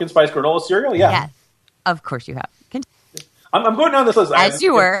 The pumpkin spice granola cereal, yeah. Yes, of course you have. I'm going down this list. As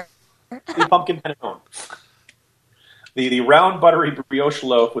you were. The pumpkin panettone. The round buttery brioche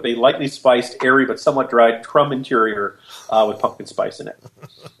loaf with a lightly spiced, airy but somewhat dried crumb interior with pumpkin spice in it.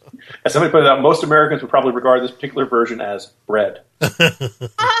 As somebody pointed out, most Americans would probably regard this particular version as bread.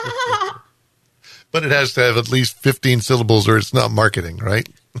 But it has to have at least 15 syllables or it's not marketing, right?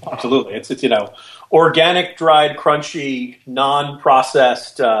 Absolutely. It's organic, dried, crunchy,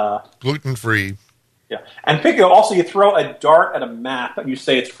 non-processed. Gluten-free. Yeah. And also you throw a dart at a map and you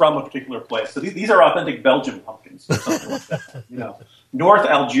say it's from a particular place. So these are authentic Belgian pumpkins or something like that. North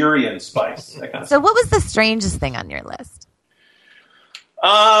Algerian spice. That kind of stuff. What was the strangest thing on your list?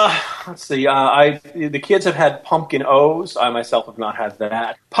 Let's see. The kids have had pumpkin O's. I myself have not had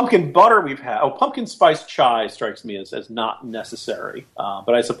that. Pumpkin butter we've had. Pumpkin spice chai strikes me as not necessary.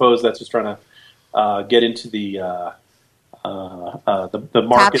 But I suppose that's just trying to get into the market.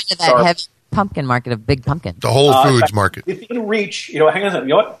 Tap into that heavy pumpkin market of big pumpkin. The Whole Foods market. If you can reach, hang on a second.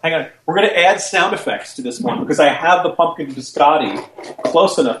 You know what? Hang on. We're going to add sound effects to this one because I have the pumpkin biscotti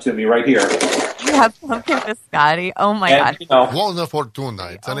close enough to me right here. You have pumpkin biscotti? Oh my God. Buona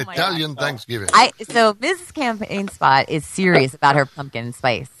fortuna. It's an Italian Thanksgiving. So Mrs. Campaign Spot is serious about her pumpkin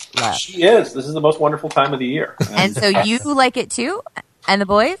spice love. She is. This is the most wonderful time of the year. And so you like it too? And the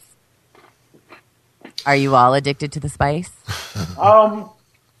boys? Are you all addicted to the spice?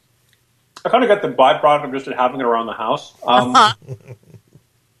 I kind of got the byproduct of just having it around the house.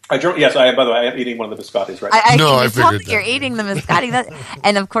 Yes, by the way, I am eating one of the biscottis right now. I figured that. You're eating the biscotti.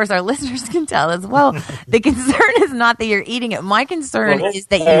 And of course, our listeners can tell as well. The concern is not that you're eating it. My concern is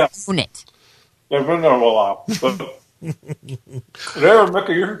that you own it. They've been there a while. There,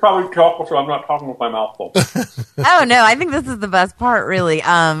 Mickey, you should probably talk so I'm not talking with my mouth full. Oh, no, I think this is the best part, really.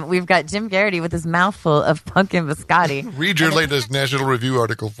 We've got Jim Garrity with his mouthful of pumpkin biscotti. Read your latest National Review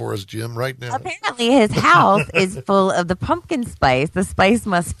article for us, Jim, right now. Apparently, his house is full of the pumpkin spice. The spice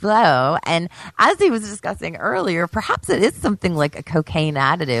must flow. And as he was discussing earlier, perhaps it is something like a cocaine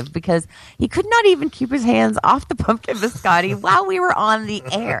additive because he could not even keep his hands off the pumpkin biscotti while we were on the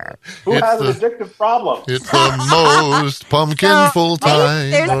air. Who has an addictive problem? It's the most pumpkin-full time.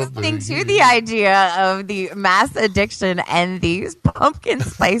 There's something to the idea of the mass addiction and the pumpkin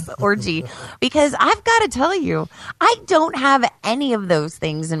spice orgy because I've got to tell you, I don't have any of those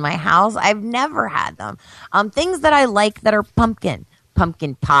things in my house. I've never had them. Things that I like that are pumpkin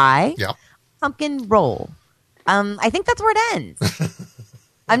pie, pumpkin roll. I think that's where it ends.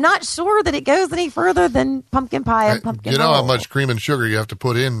 I'm not sure that it goes any further than pumpkin pie and pumpkin roll. How much cream and sugar you have to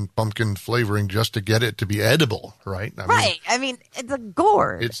put in pumpkin flavoring just to get it to be edible, right? I mean, it's a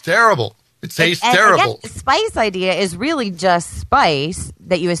gore. It's terrible. It tastes terrible. Again, the spice idea is really just spice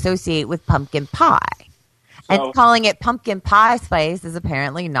that you associate with pumpkin pie. And calling it pumpkin pie spice is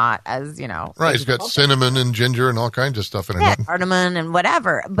apparently not as, Right, it's got cinnamon and ginger and all kinds of stuff in it. Yeah, cardamom and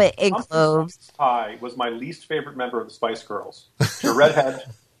whatever. But it cloves. Pie was my least favorite member of the Spice Girls. The redhead.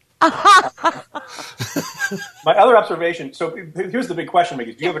 My other observation, so here's the big question,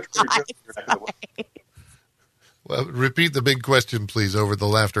 Mickey. Do you have a Trader Joe's in your neck of the woods? Well, repeat the big question, please, over the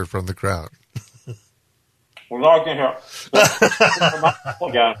laughter from the crowd. Well, now I can hear.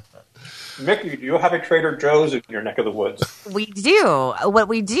 Again. Mickey, do you have a Trader Joe's in your neck of the woods? We do. What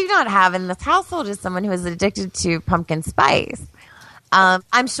we do not have in this household is someone who is addicted to pumpkin spice.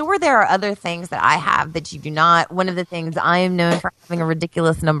 I'm sure there are other things that I have that you do not. One of the things I am known for having a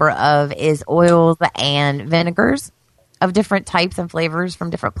ridiculous number of is oils and vinegars of different types and flavors from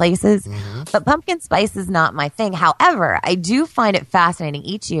different places. Mm-hmm. But pumpkin spice is not my thing. However, I do find it fascinating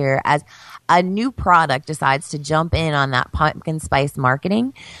each year as a new product decides to jump in on that pumpkin spice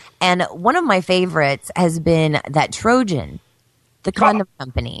marketing. And one of my favorites has been that Trojan, the condom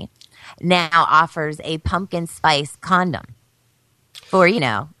company, now offers a pumpkin spice condom for,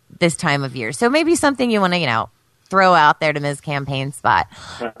 this time of year. So maybe something you want to, throw out there to Ms. Campaign Spot,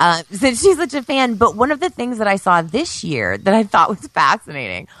 since she's such a fan. But one of the things that I saw this year that I thought was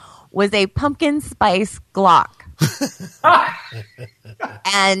fascinating was a pumpkin spice Glock.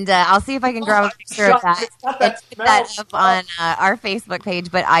 And I'll see if I can grab a picture of that and put that up on our Facebook page.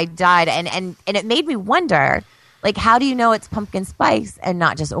 But I died, and it made me wonder, like, how do you know it's pumpkin spice and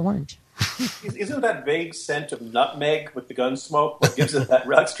not just orange? Isn't that vague scent of nutmeg with the gun smoke what gives it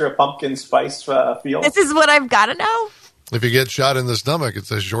that extra pumpkin spice feel? This is what I've got to know. If you get shot in the stomach,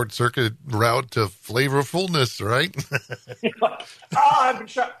 it's a short circuit route to flavorfulness, right? I've been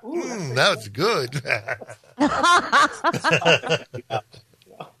shot. Ooh, that's good.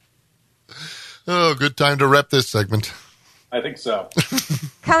 Oh, good time to wrap this segment. I think so.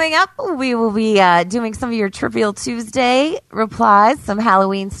 Coming up, we will be doing some of your Trivial Tuesday replies, some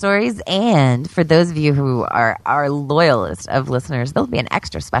Halloween stories, and for those of you who are our loyalist of listeners, there'll be an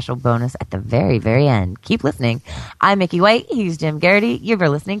extra special bonus at the very, very end. Keep listening. I'm Mickey White. He's Jim Garrity. You're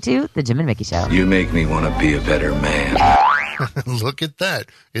listening to The Jim and Mickey Show. You make me want to be a better man. Look at that.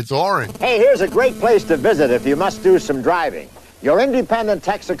 It's orange. Hey, here's a great place to visit if you must do some driving. Your independent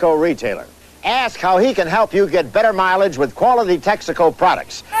Texaco retailer. Ask how he can help you get better mileage with quality Texaco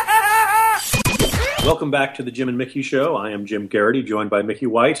products. Welcome back to the Jim and Mickey Show. I am Jim Garrity, joined by Mickey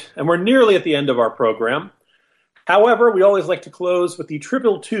White, and we're nearly at the end of our program. However, we always like to close with the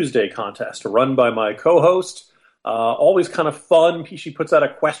Trivial Tuesday contest, run by my co-host. Always kind of fun. She puts out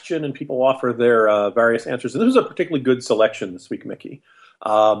a question, and people offer their various answers. And this was a particularly good selection this week, Mickey.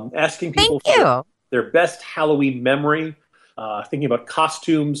 Asking people for their best Halloween memory. Thinking about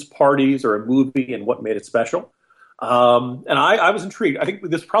costumes, parties, or a movie and what made it special. And I was intrigued. I think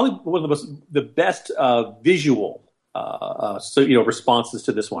this is probably one of the best visual responses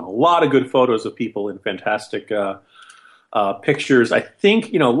to this one. A lot of good photos of people in fantastic pictures. I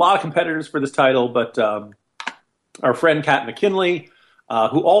think, a lot of competitors for this title, but our friend Kat McKinley,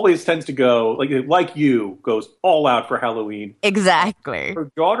 who always tends to go, like you, goes all out for Halloween. Exactly.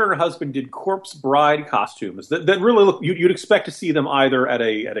 Her daughter and husband did corpse bride costumes that really look. You'd expect to see them either at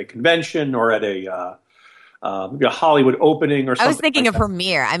a convention or at maybe a Hollywood opening or something. I was thinking like a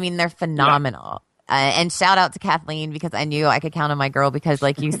premiere. I mean, they're phenomenal. And shout out to Kathleen, because I knew I could count on my girl because,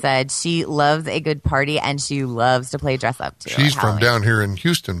 like you said, she loves a good party and she loves to play dress up too. She's from down here in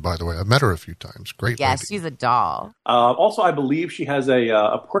Houston, by the way. I've met her a few times. Great lady. Yes, she's a doll. Also, I believe she has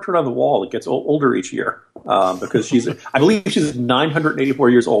a portrait on the wall that gets older each year because I believe she's 984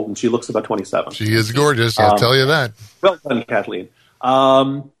 years old and she looks about 27. She is gorgeous, I'll tell you that. Well done, Kathleen.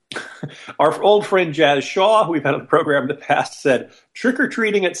 Our old friend Jazz Shaw, who we've had on the program in the past, said,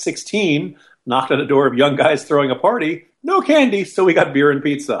 trick-or-treating at 16, knocked on the door of young guys throwing a party, no candy, so we got beer and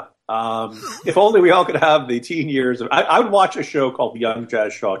pizza. If only we all could have the teen years. I would watch a show called The Young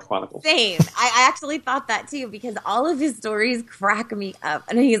Jazz Shaw Chronicles. Same. I actually thought that too, because all of his stories crack me up.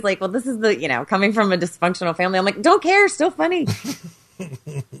 And he's like, well, this is coming from a dysfunctional family. I'm like, don't care, still funny.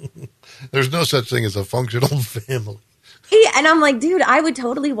 There's no such thing as a functional family. And I'm like, dude, I would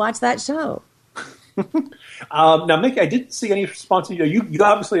totally watch that show. Now, Mickey, I didn't see any response. You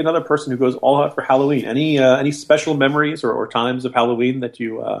obviously another person who goes all out for Halloween. Any special memories or times of Halloween that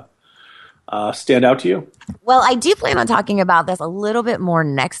you stand out to you? Well, I do plan on talking about this a little bit more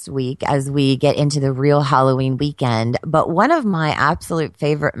next week as we get into the real Halloween weekend. But one of my absolute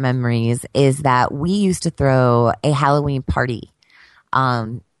favorite memories is that we used to throw a Halloween party.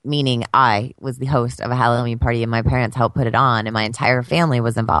 Meaning I was the host of a Halloween party and my parents helped put it on and my entire family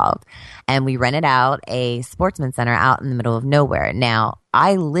was involved. And we rented out a sportsman center out in the middle of nowhere. Now,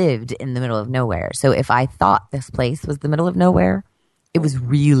 I lived in the middle of nowhere. So if I thought this place was the middle of nowhere, it was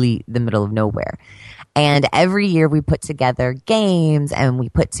really the middle of nowhere. And every year we put together games and we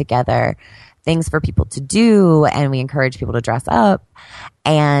put together things for people to do and we encourage people to dress up.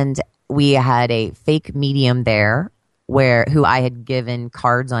 And we had a fake medium there who I had given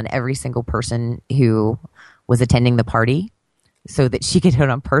cards on every single person who was attending the party so that she could hit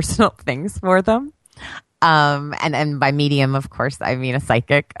on personal things for them. And by medium, of course, I mean a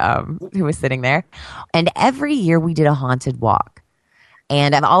psychic who was sitting there. And every year we did a haunted walk.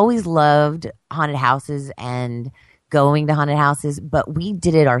 And I've always loved haunted houses and going to haunted houses, but we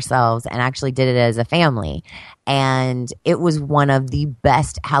did it ourselves and actually did it as a family. And it was one of the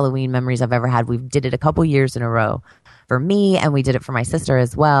best Halloween memories I've ever had. We did it a couple years in a row. For me, and we did it for my sister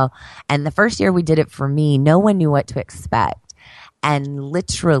as well. And the first year we did it for me, no one knew what to expect. And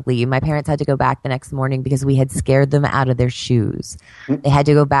literally, my parents had to go back the next morning because we had scared them out of their shoes. They had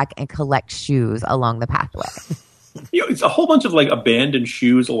to go back and collect shoes along the pathway. It's a whole bunch of abandoned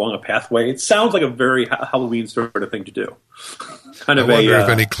shoes along a pathway. It sounds like a very Halloween sort of thing to do. kind of I wonder if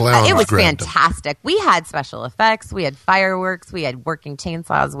any clowns It was grabbed them. fantastic. We had special effects. We had fireworks. We had working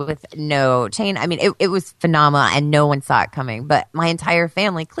chainsaws with no chain. I mean, it was phenomenal, and no one saw it coming. But my entire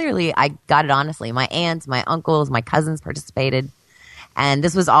family, clearly, I got it honestly. My aunts, my uncles, my cousins participated. And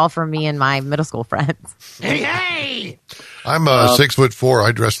this was all for me and my middle school friends. Hey! I'm 6'4".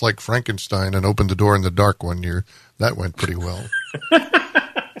 I dressed like Frankenstein and opened the door in the dark one year. That went pretty well.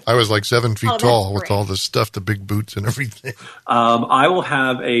 I was like 7 feet tall with all the stuff, the big boots and everything. I will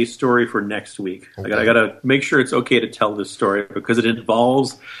have a story for next week. Okay. I got to make sure it's okay to tell this story because it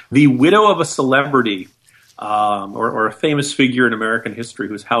involves the widow of a celebrity or a famous figure in American history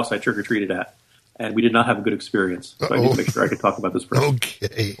whose house I trick-or-treated at. And we did not have a good experience. So I need to make sure I can talk about this person.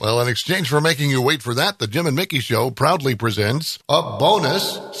 Okay. Well, in exchange for making you wait for that, the Jim and Mickey Show proudly presents a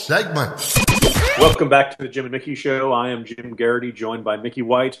bonus segment. Welcome back to the Jim and Mickey Show. I am Jim Garrity, joined by Mickey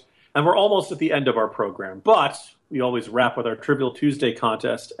White. And we're almost at the end of our program. But we always wrap with our Trivial Tuesday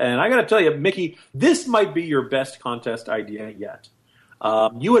contest. And I got to tell you, Mickey, this might be your best contest idea yet.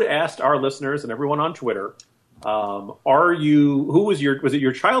 You had asked our listeners and everyone on Twitter, was it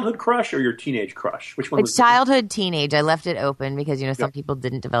your childhood crush or your teenage crush? Which one was it? Childhood, teenage. I left it open because, some people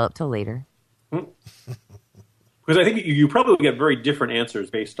didn't develop till later. Because I think you probably get very different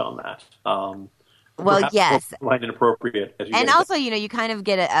answers based on that. Well, yes. Inappropriate. As you and also, you kind of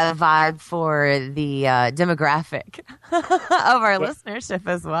get a vibe for the demographic of our listenership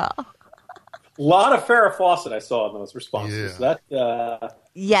as well. A lot of Farrah Fawcett I saw in those responses. Yeah.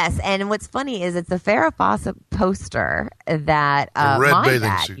 Yes, and what's funny is it's a Farrah Fawcett poster that my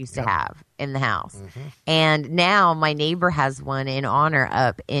dad used to have in the house. Mm-hmm. And now my neighbor has one in honor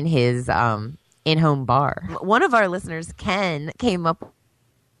up in his in-home bar. One of our listeners, Ken, came up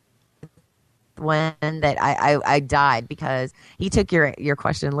when that I died because he took your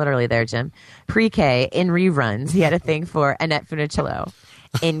question literally there, Jim. Pre-K in reruns, he had a thing for Annette Funicello.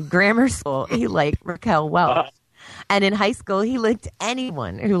 In grammar school, he liked Raquel Welch. And in high school, he liked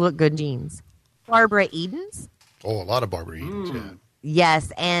anyone who looked good in jeans. Barbara Edens. Oh, a lot of Barbara Edens, yeah.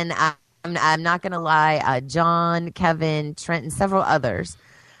 Yes, and I'm not going to lie, John, Kevin, Trent, and several others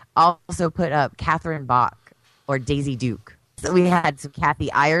also put up Catherine Bach or Daisy Duke. So we had some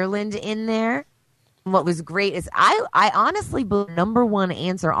Kathy Ireland in there. And what was great is I honestly believe the number one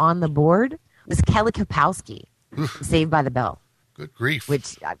answer on the board was Kelly Kapowski, Saved by the Bell. Good grief.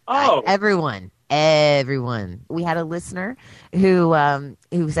 Which everyone. We had a listener who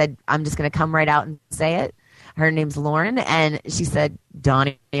said, I'm just going to come right out and say it. Her name's Lauren, and she said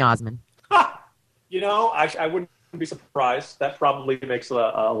Donny Osmond. I wouldn't be surprised. That probably makes a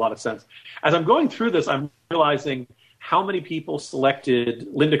lot of sense. As I'm going through this, I'm realizing how many people selected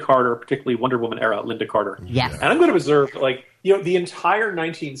Linda Carter, particularly Wonder Woman era Linda Carter. Yes. And I'm going to observe, the entire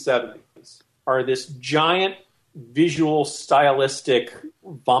 1970s are this giant visual, stylistic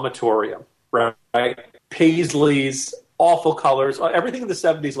vomitorium, right? Paisleys, awful colors. Everything in the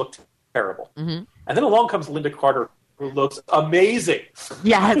 70s looked terrible. Mm-hmm. And then along comes Linda Carter, who looks amazing.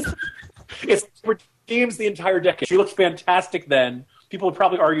 Yes. It redeems the entire decade. She looks fantastic then. People would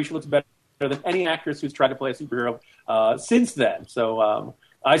probably argue she looks better than any actress who's tried to play a superhero since then. So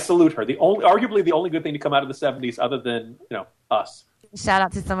I salute her. Arguably the only good thing to come out of the 70s other than, us. Shout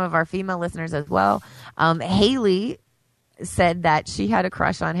out to some of our female listeners as well. Haley said that she had a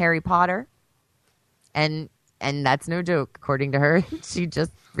crush on Harry Potter. And that's no joke, according to her. She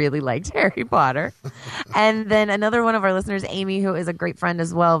just really liked Harry Potter. And then another one of our listeners, Amy, who is a great friend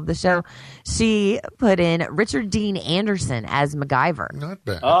as well of the show, she put in Richard Dean Anderson as MacGyver. Not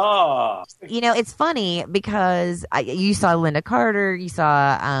bad. Oh. It's funny because you saw Linda Carter, you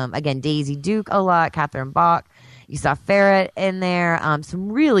saw, again, Daisy Duke a lot, Catherine Bach. You saw Ferret in there.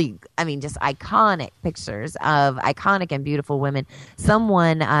 Some really, just iconic pictures of iconic and beautiful women.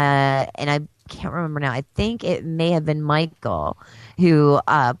 Someone, and I can't remember now, I think it may have been Michael, who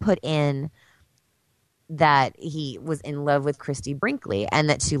put in that he was in love with Christy Brinkley and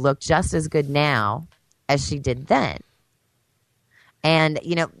that she looked just as good now as she did then. And,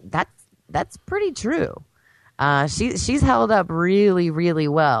 that's pretty true. She's held up really, really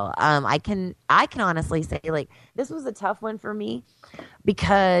well. I can honestly say, this was a tough one for me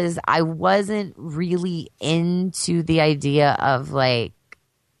because I wasn't really into the idea of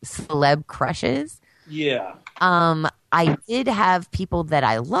celeb crushes. Yeah. I did have people that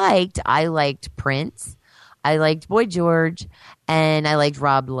I liked. I liked Prince. I liked Boy George, and I liked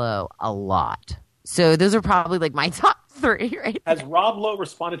Rob Lowe a lot. So those are probably my top three, right? Has Rob Lowe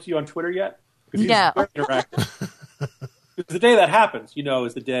responded to you on Twitter yet? No. Because Because the day that happens,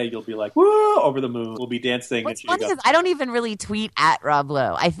 is the day you'll be like, woo, over the moon. We'll be dancing. What's funny is I don't even really tweet at Rob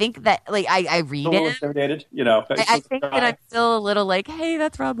Lowe. I think that, I read it. Intimidated, I think that I'm still a little like, hey,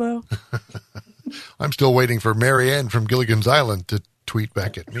 that's Rob Lowe. I'm still waiting for Marianne from Gilligan's Island to tweet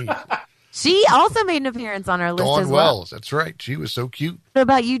back at me. She also made an appearance on our list Dawn as well. Wells, that's right. She was so cute. What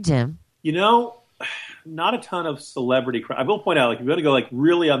about you, Jim? Not a ton of celebrity. I will point out, if you want to go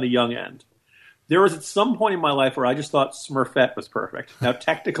really on the young end, there was at some point in my life where I just thought Smurfette was perfect. Now,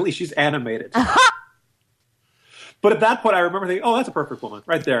 technically, she's animated. But at that point, I remember thinking, oh, that's a perfect woman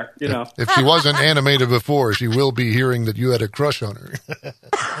right there. If she wasn't animated before, she will be hearing that you had a crush on her.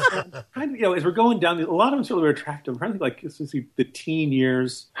 As we're going down, a lot of them sort of attractive. I'm trying to think, the teen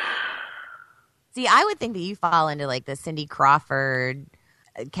years. See, I would think that you fall into the Cindy Crawford,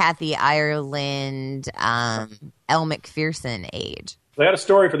 Kathy Ireland, Elle Macpherson age. I got a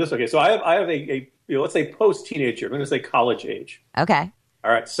story for this. Okay, so I have a let's say post-teenager. I'm going to say college age. Okay.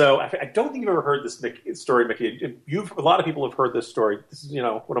 All right. So I don't think you've ever heard this story, Mickey. A lot of people have heard this story. This is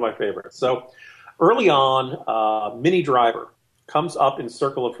one of my favorites. So early on, Minnie Driver comes up in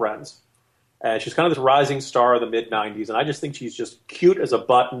Circle of Friends, and she's kind of this rising star of the mid '90s. And I just think she's just cute as a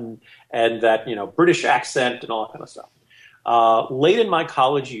button, and that British accent and all that kind of stuff. Late in my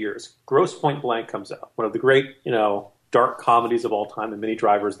college years, Grosse Pointe Blank comes out, one of the great dark comedies of all time, and Minnie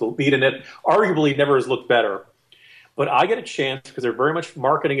Driver's the lead in it. Arguably never has looked better. But I get a chance, because they're very much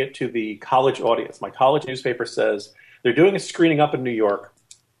marketing it to the college audience. My college newspaper says they're doing a screening up in New York.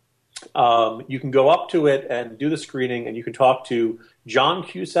 You can go up to it and do the screening, and you can talk to John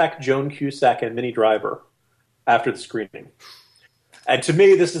Cusack, Joan Cusack, and Minnie Driver after the screening. And to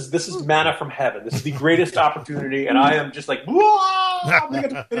me, this is manna from heaven. This is the greatest opportunity, and I am just like, whoa, I'm going to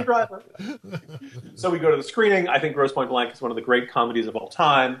get to Minnie Driver. So we go to the screening. I think Grosse Pointe Blank is one of the great comedies of all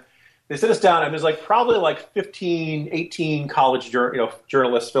time. They sit us down, and there's probably 15, 18 college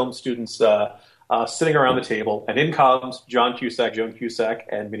journalists, film students sitting around the table, and in comes John Cusack, Joan Cusack,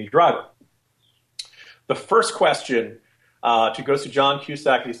 and Minnie Driver. The first question goes to John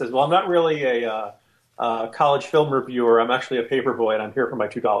Cusack, and he says, well, I'm not really a college film reviewer. I'm actually a paper boy, and I'm here for my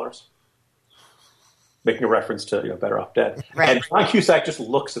 $2. Making a reference to Better Off Dead. Right. And John Cusack just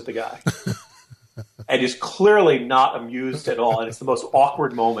looks at the guy. And is clearly not amused at all, and it's the most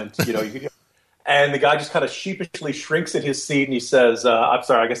awkward moment, And the guy just kind of sheepishly shrinks in his seat, and he says, "I'm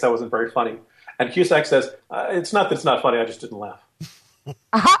sorry, I guess that wasn't very funny." And Cusack says, "It's not that it's not funny. I just didn't laugh."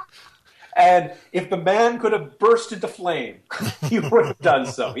 And if the man could have burst into flame, he would have done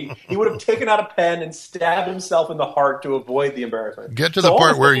so. He would have taken out a pen and stabbed himself in the heart to avoid the embarrassment. Get to the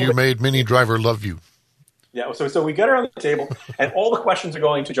part where you made Minnie Driver love you. Yeah. So we get around the table, and all the questions are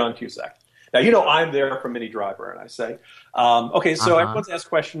going to John Cusack. Now, I'm there for Minnie Driver, and I say, okay, so everyone's asked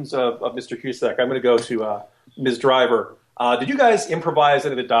questions of Mr. Cusack. I'm going to go to Ms. Driver. Did you guys improvise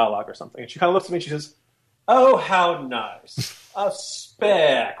any of the dialogue or something? And she kind of looks at me and she says, oh, how nice. A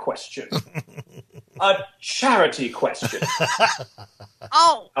spare question. A charity question.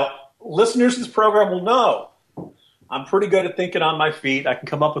 Listeners to this program will know I'm pretty good at thinking on my feet. I can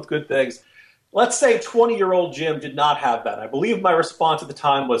come up with good things. Let's say 20-year-old Jim did not have that. I believe my response at the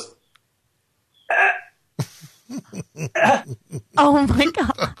time was, oh my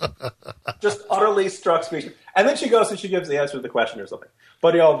God. Just utterly struck speech. And then she goes and she gives the answer to the question or something.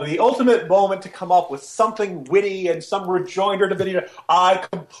 But the ultimate moment to come up with something witty and some rejoinder to video, I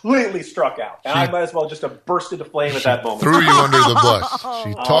completely struck out. And I might as well just have burst into flame at that moment. Threw you under the bus.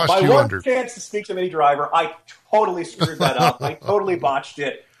 She tossed you under. My one chance to speak to Minnie Driver, I totally screwed that up. I totally botched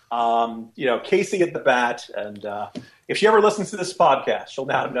it. Casey at the bat, and if she ever listens to this podcast, she'll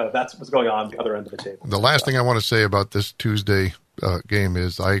now know that's what's going on the other end of the table. The last thing I want to say about this Tuesday game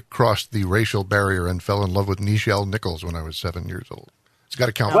is I crossed the racial barrier and fell in love with Nichelle Nichols when I was 7 years old. It's got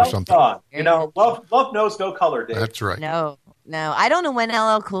to count for something. Love knows no color, Dave. That's right. No, I don't know when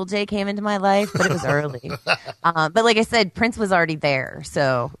LL Cool J came into my life, but it was early. But like I said, Prince was already there,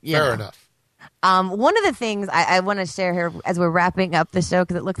 so fair enough. One of the things I want to share here as we're wrapping up the show,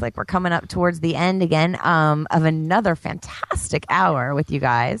 because it looks like we're coming up towards the end again of another fantastic hour with you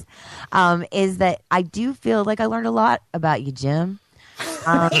guys, is that I do feel like I learned a lot about you, Jim.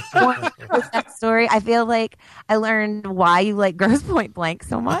 With that story, I feel like I learned why you like Grosse Pointe Blank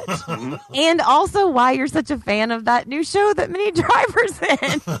so much, and also why you're such a fan of that new show that Minnie Driver's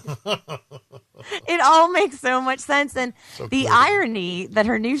in. It all makes so much sense, and so the irony that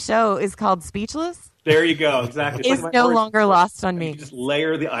her new show is called Speechless. There you go, exactly. Is no longer lost on me. You just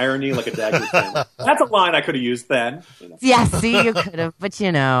layer the irony like a dagger. That's a line I could have used then. Yeah, see, you could have, but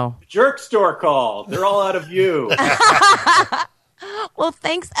Jerk store call. They're all out of you. Well,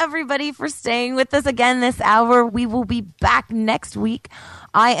 thanks everybody for staying with us again this hour. We will be back next week.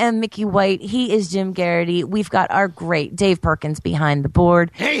 I am Mickey White. He is Jim Garrity. We've got our great Dave Perkins behind the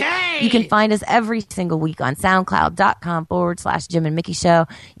board. Hey, hey! You can find us every single week on SoundCloud.com/Jim and Mickey Show.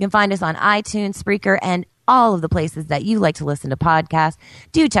 You can find us on iTunes, Spreaker, and all of the places that you like to listen to podcasts.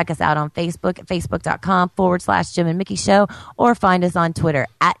 Do check us out on Facebook at Facebook.com/Jim and Mickey Show, or find us on Twitter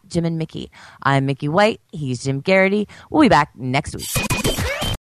at Jim and Mickey. I'm Mickey White. He's Jim Garrity. We'll be back next week.